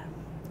drugs.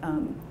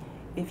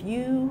 If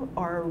you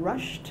are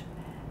rushed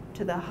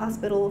to the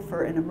hospital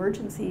for an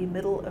emergency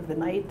middle of the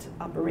night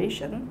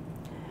operation,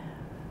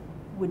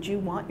 would you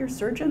want your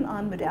surgeon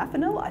on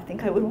modafinil? I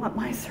think I would want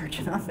my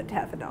surgeon on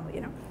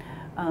modafinil,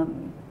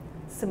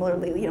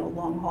 Similarly,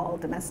 long haul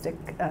domestic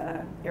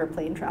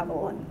airplane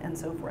travel and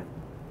so forth.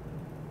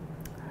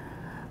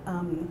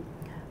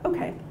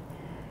 Okay,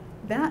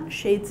 that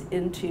shades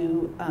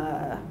into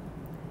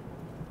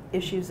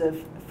issues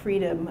of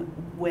freedom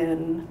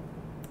when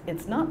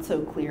it's not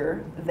so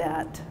clear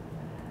that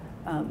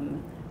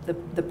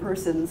the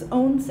person's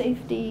own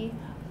safety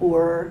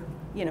or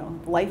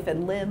life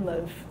and limb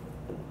of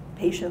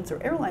patients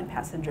or airline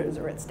passengers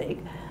are at stake,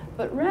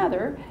 but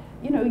rather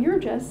you're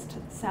just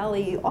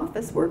Sally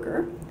office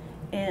worker,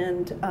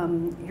 and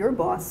your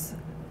boss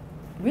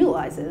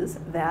realizes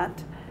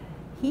that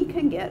he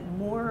can get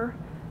more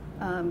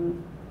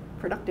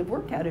productive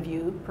work out of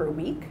you per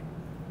week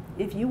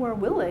if you are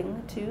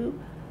willing to,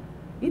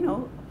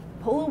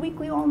 pull a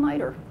weekly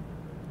all-nighter.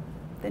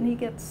 Then he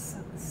gets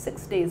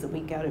 6 days a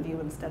week out of you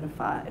instead of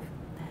 5.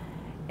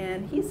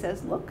 And he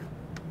says, look,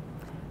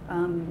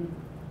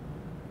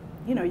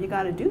 you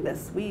got to do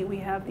this. We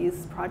have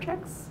these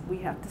projects. We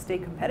have to stay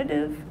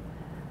competitive.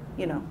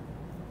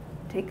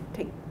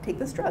 Take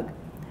this drug.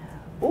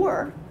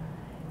 Or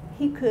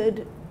he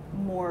could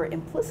more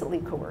implicitly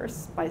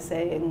coerce by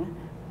saying,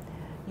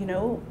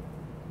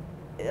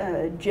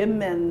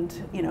 Jim and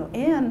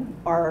Anne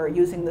are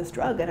using this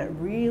drug, and it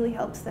really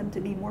helps them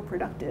to be more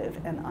productive,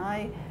 and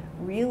I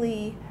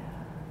really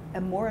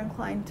am more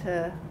inclined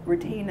to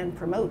retain and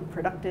promote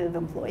productive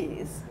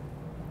employees.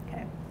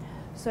 Okay,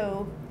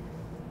 so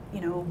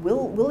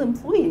will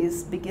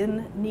employees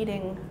begin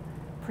needing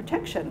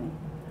protection?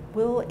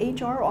 Will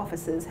HR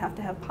offices have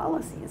to have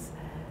policies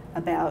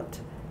about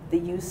the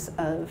use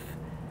of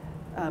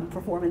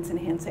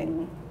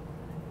performance-enhancing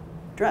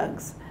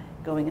drugs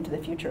going into the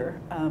future?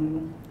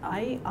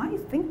 I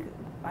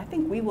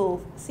think we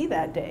will see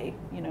that day,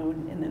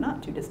 in the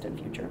not too distant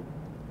future.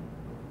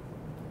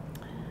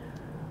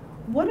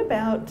 What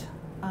about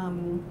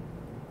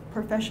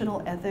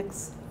professional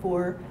ethics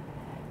for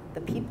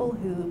the people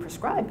who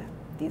prescribe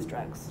these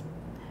drugs?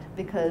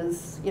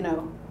 Because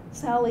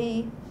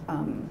Sally,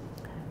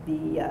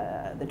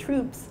 the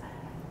troops,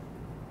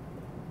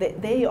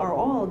 they are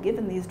all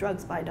given these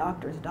drugs by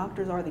doctors.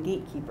 Doctors are the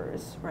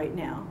gatekeepers right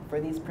now for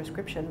these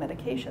prescription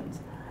medications.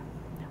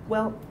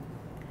 Well,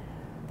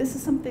 this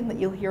is something that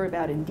you'll hear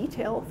about in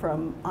detail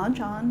from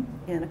Anjan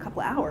in a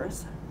couple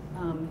hours.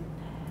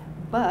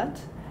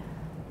 But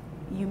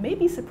you may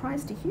be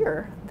surprised to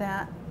hear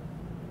that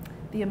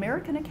the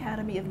American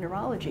Academy of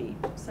Neurology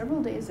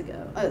several years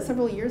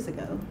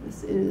ago,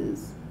 this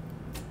is,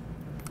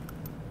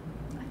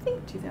 I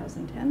think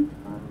 2010,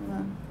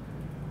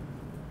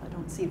 I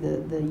don't see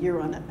the year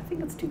on it, I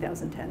think it's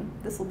 2010,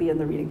 this will be in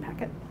the reading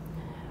packet,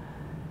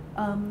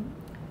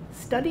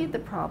 studied the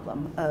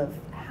problem of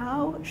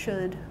how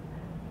should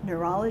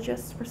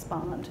neurologists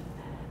respond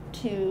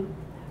to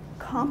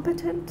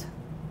competent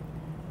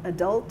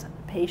adult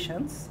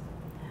patients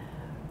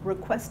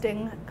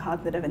requesting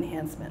cognitive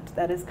enhancement.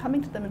 That is,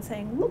 coming to them and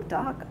saying, look,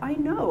 doc, I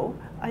know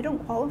I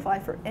don't qualify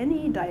for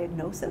any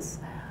diagnosis,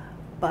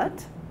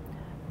 but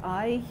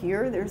I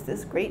hear there's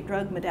this great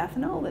drug,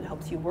 modafinil, that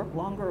helps you work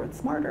longer and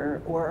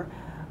smarter, or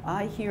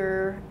I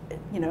hear,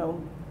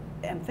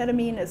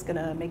 amphetamine is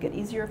gonna make it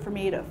easier for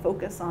me to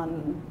focus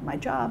on my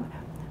job,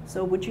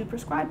 so would you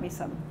prescribe me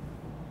some?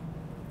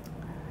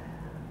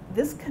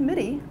 This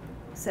committee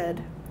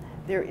said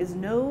there is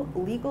no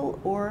legal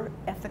or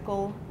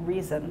ethical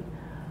reason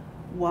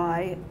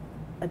why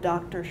a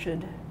doctor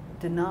should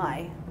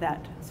deny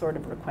that sort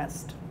of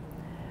request,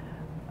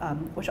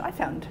 which I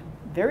found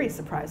very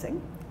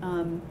surprising.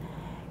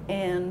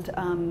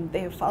 They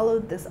have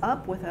followed this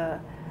up with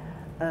a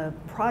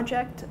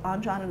project.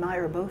 Anjan and I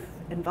are both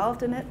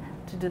involved in it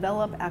to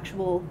develop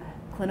actual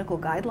clinical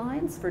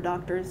guidelines for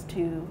doctors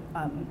to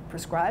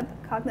prescribe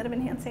cognitive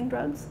enhancing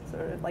drugs,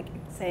 sort of like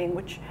saying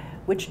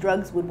which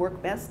drugs would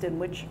work best in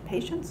which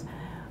patients.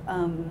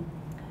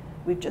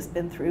 We've just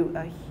been through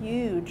a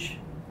huge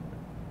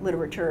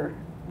literature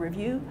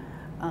review.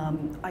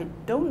 I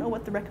don't know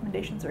what the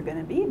recommendations are going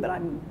to be, but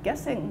I'm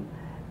guessing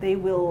they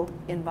will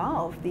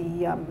involve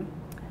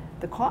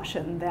the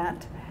caution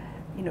that,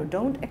 you know,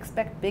 don't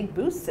expect big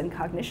boosts in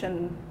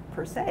cognition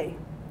per se.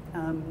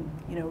 You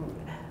know,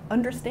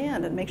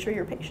 understand and make sure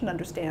your patient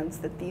understands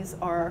that these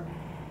are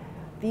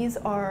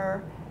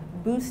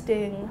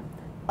boosting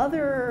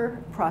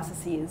other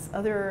processes,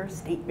 other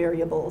state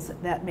variables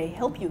that may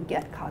help you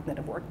get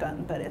cognitive work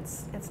done, but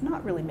it's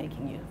not really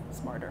making you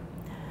smarter.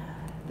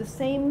 The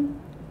same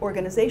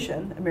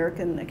organization,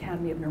 American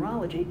Academy of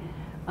Neurology,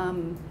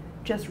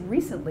 just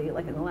recently,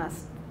 like in the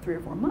last 3 or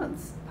 4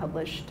 months,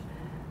 published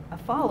a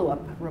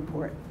follow-up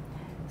report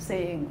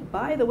saying,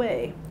 by the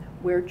way,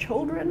 where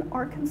children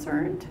are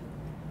concerned,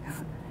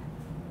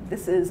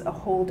 this is a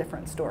whole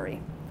different story.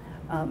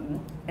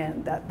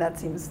 And that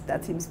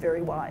seems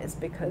very wise,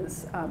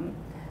 because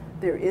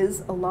there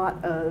is a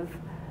lot of,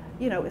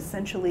 you know,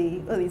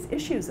 essentially these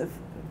issues of,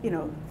 you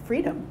know,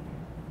 freedom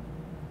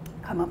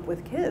come up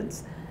with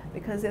kids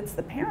because it's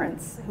the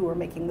parents who are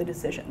making the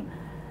decision,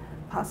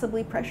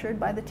 possibly pressured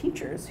by the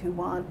teachers who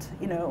want,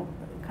 you know,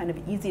 kind of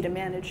easy to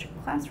manage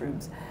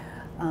classrooms.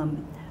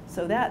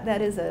 So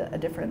that is a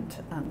different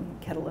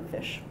kettle of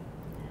fish.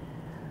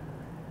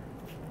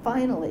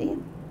 Finally,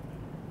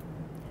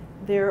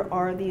 there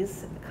are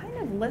these kind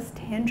of less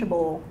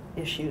tangible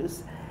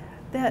issues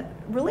that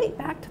relate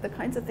back to the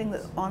kinds of things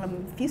that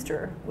Autumn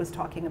Feaster was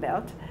talking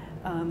about,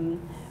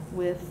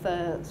 with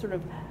sort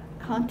of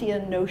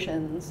Kantian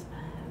notions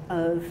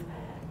of,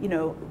 you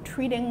know,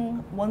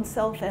 treating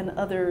oneself and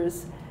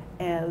others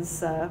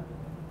as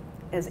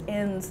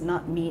ends,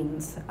 not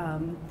means.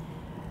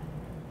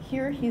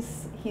 Here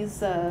he's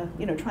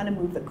you know, trying to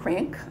move the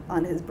crank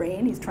on his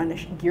brain. He's trying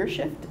to gear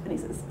shift, and he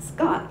says,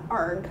 "Scott,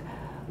 arg,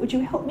 would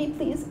you help me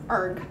please?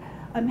 Arg,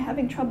 I'm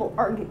having trouble,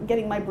 arg,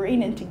 getting my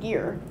brain into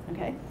gear."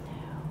 Okay.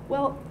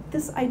 Well,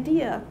 this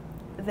idea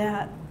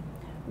that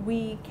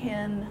we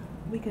can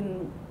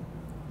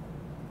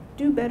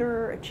do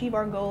better, achieve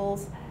our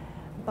goals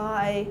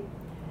by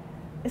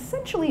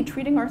essentially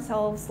treating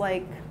ourselves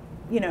like,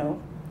 you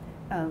know,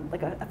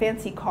 like a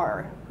fancy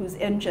car whose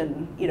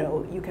engine, you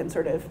know, you can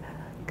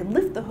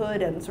lift the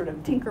hood and sort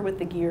of tinker with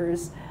the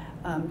gears,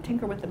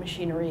 tinker with the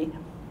machinery.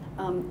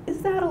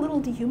 Is that a little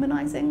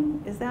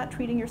dehumanizing? Is that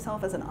treating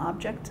yourself as an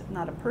object,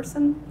 not a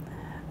person?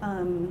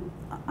 I'm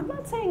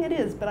not saying it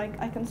is, but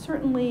I can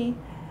certainly,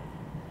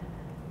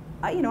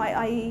 you know,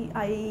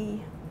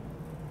 I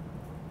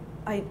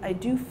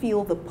do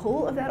feel the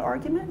pull of that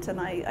argument, and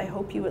I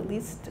hope you at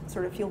least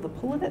sort of feel the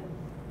pull of it.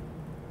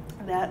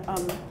 That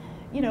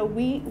you know,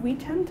 we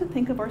tend to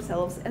think of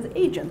ourselves as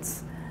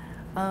agents,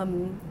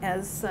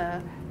 as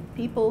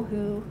people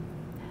who,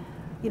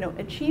 you know,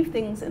 achieve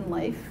things in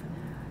life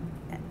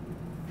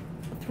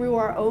through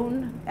our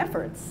own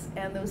efforts,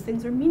 and those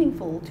things are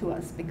meaningful to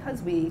us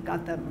because we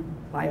got them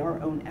by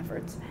our own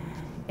efforts.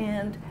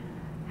 And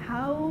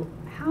how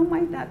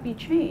might that be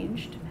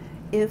changed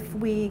if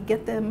we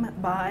get them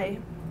by,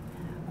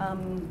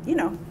 you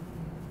know,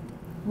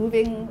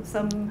 moving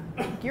some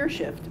gear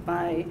shift,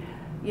 by,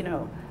 you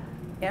know,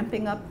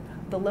 amping up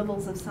the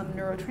levels of some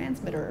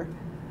neurotransmitter,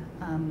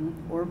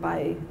 or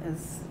by,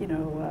 as you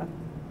know,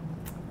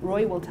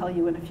 Roy will tell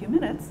you in a few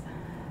minutes,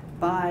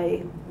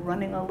 by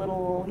running a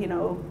little, you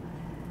know,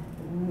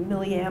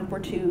 milliamp or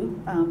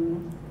two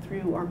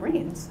through our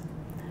brains.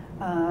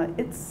 I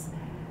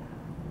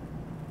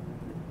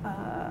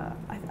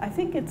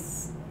think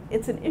it's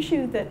an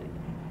issue that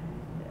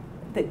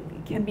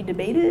can be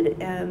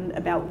debated, and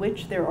about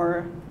which there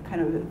are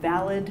kind of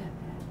valid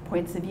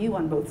points of view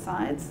on both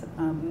sides.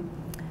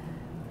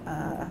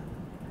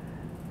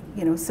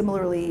 You know,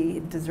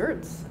 similarly,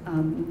 desserts.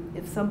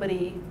 If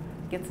somebody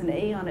gets an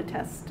A on a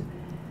test,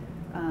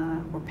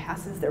 or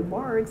passes their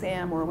bar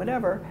exam or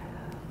whatever,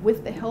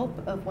 with the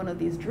help of one of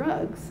these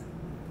drugs,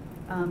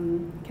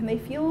 can they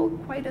feel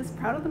quite as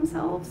proud of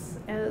themselves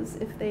as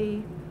if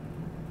they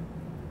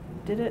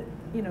did it,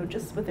 you know,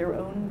 just with their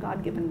own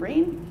God-given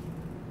brain?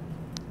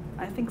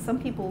 I think some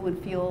people would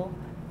feel,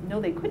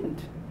 no, they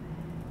couldn't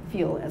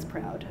feel as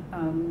proud.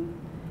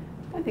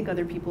 I think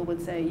other people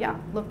would say, yeah,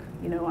 look,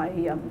 you know,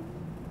 I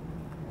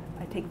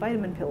take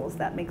vitamin pills,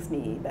 that makes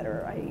me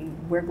better. I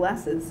wear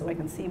glasses so I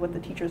can see what the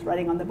teacher's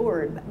writing on the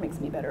board, that makes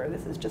me better.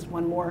 This is just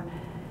one more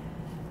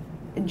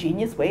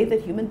ingenious way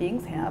that human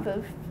beings have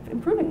of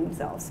improving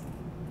themselves.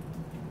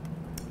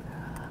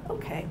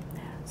 Okay,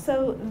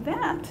 so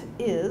that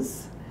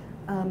is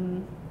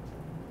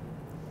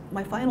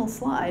my final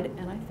slide,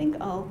 and I think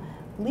I'll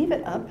leave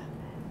it up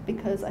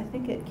because I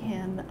think it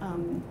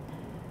can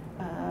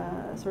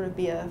sort of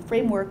be a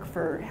framework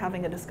for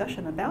having a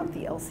discussion about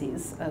the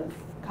LCs of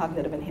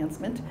cognitive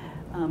enhancement.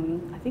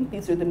 I think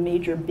these are the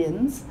major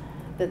bins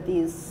that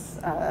these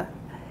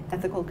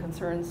ethical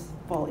concerns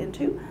fall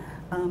into.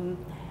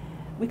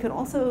 We could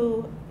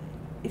also,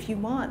 if you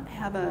want,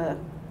 have a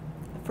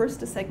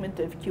segment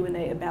of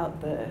Q&A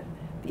about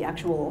the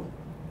actual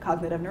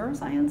cognitive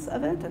neuroscience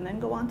of it, and then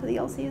go on to the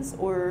LCs,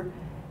 or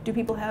do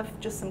people have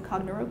just some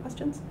cogneuro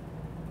questions?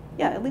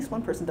 Yeah, at least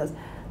one person does.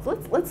 So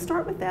let's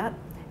start with that,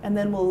 and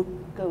then we'll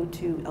go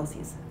to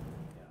Elsie's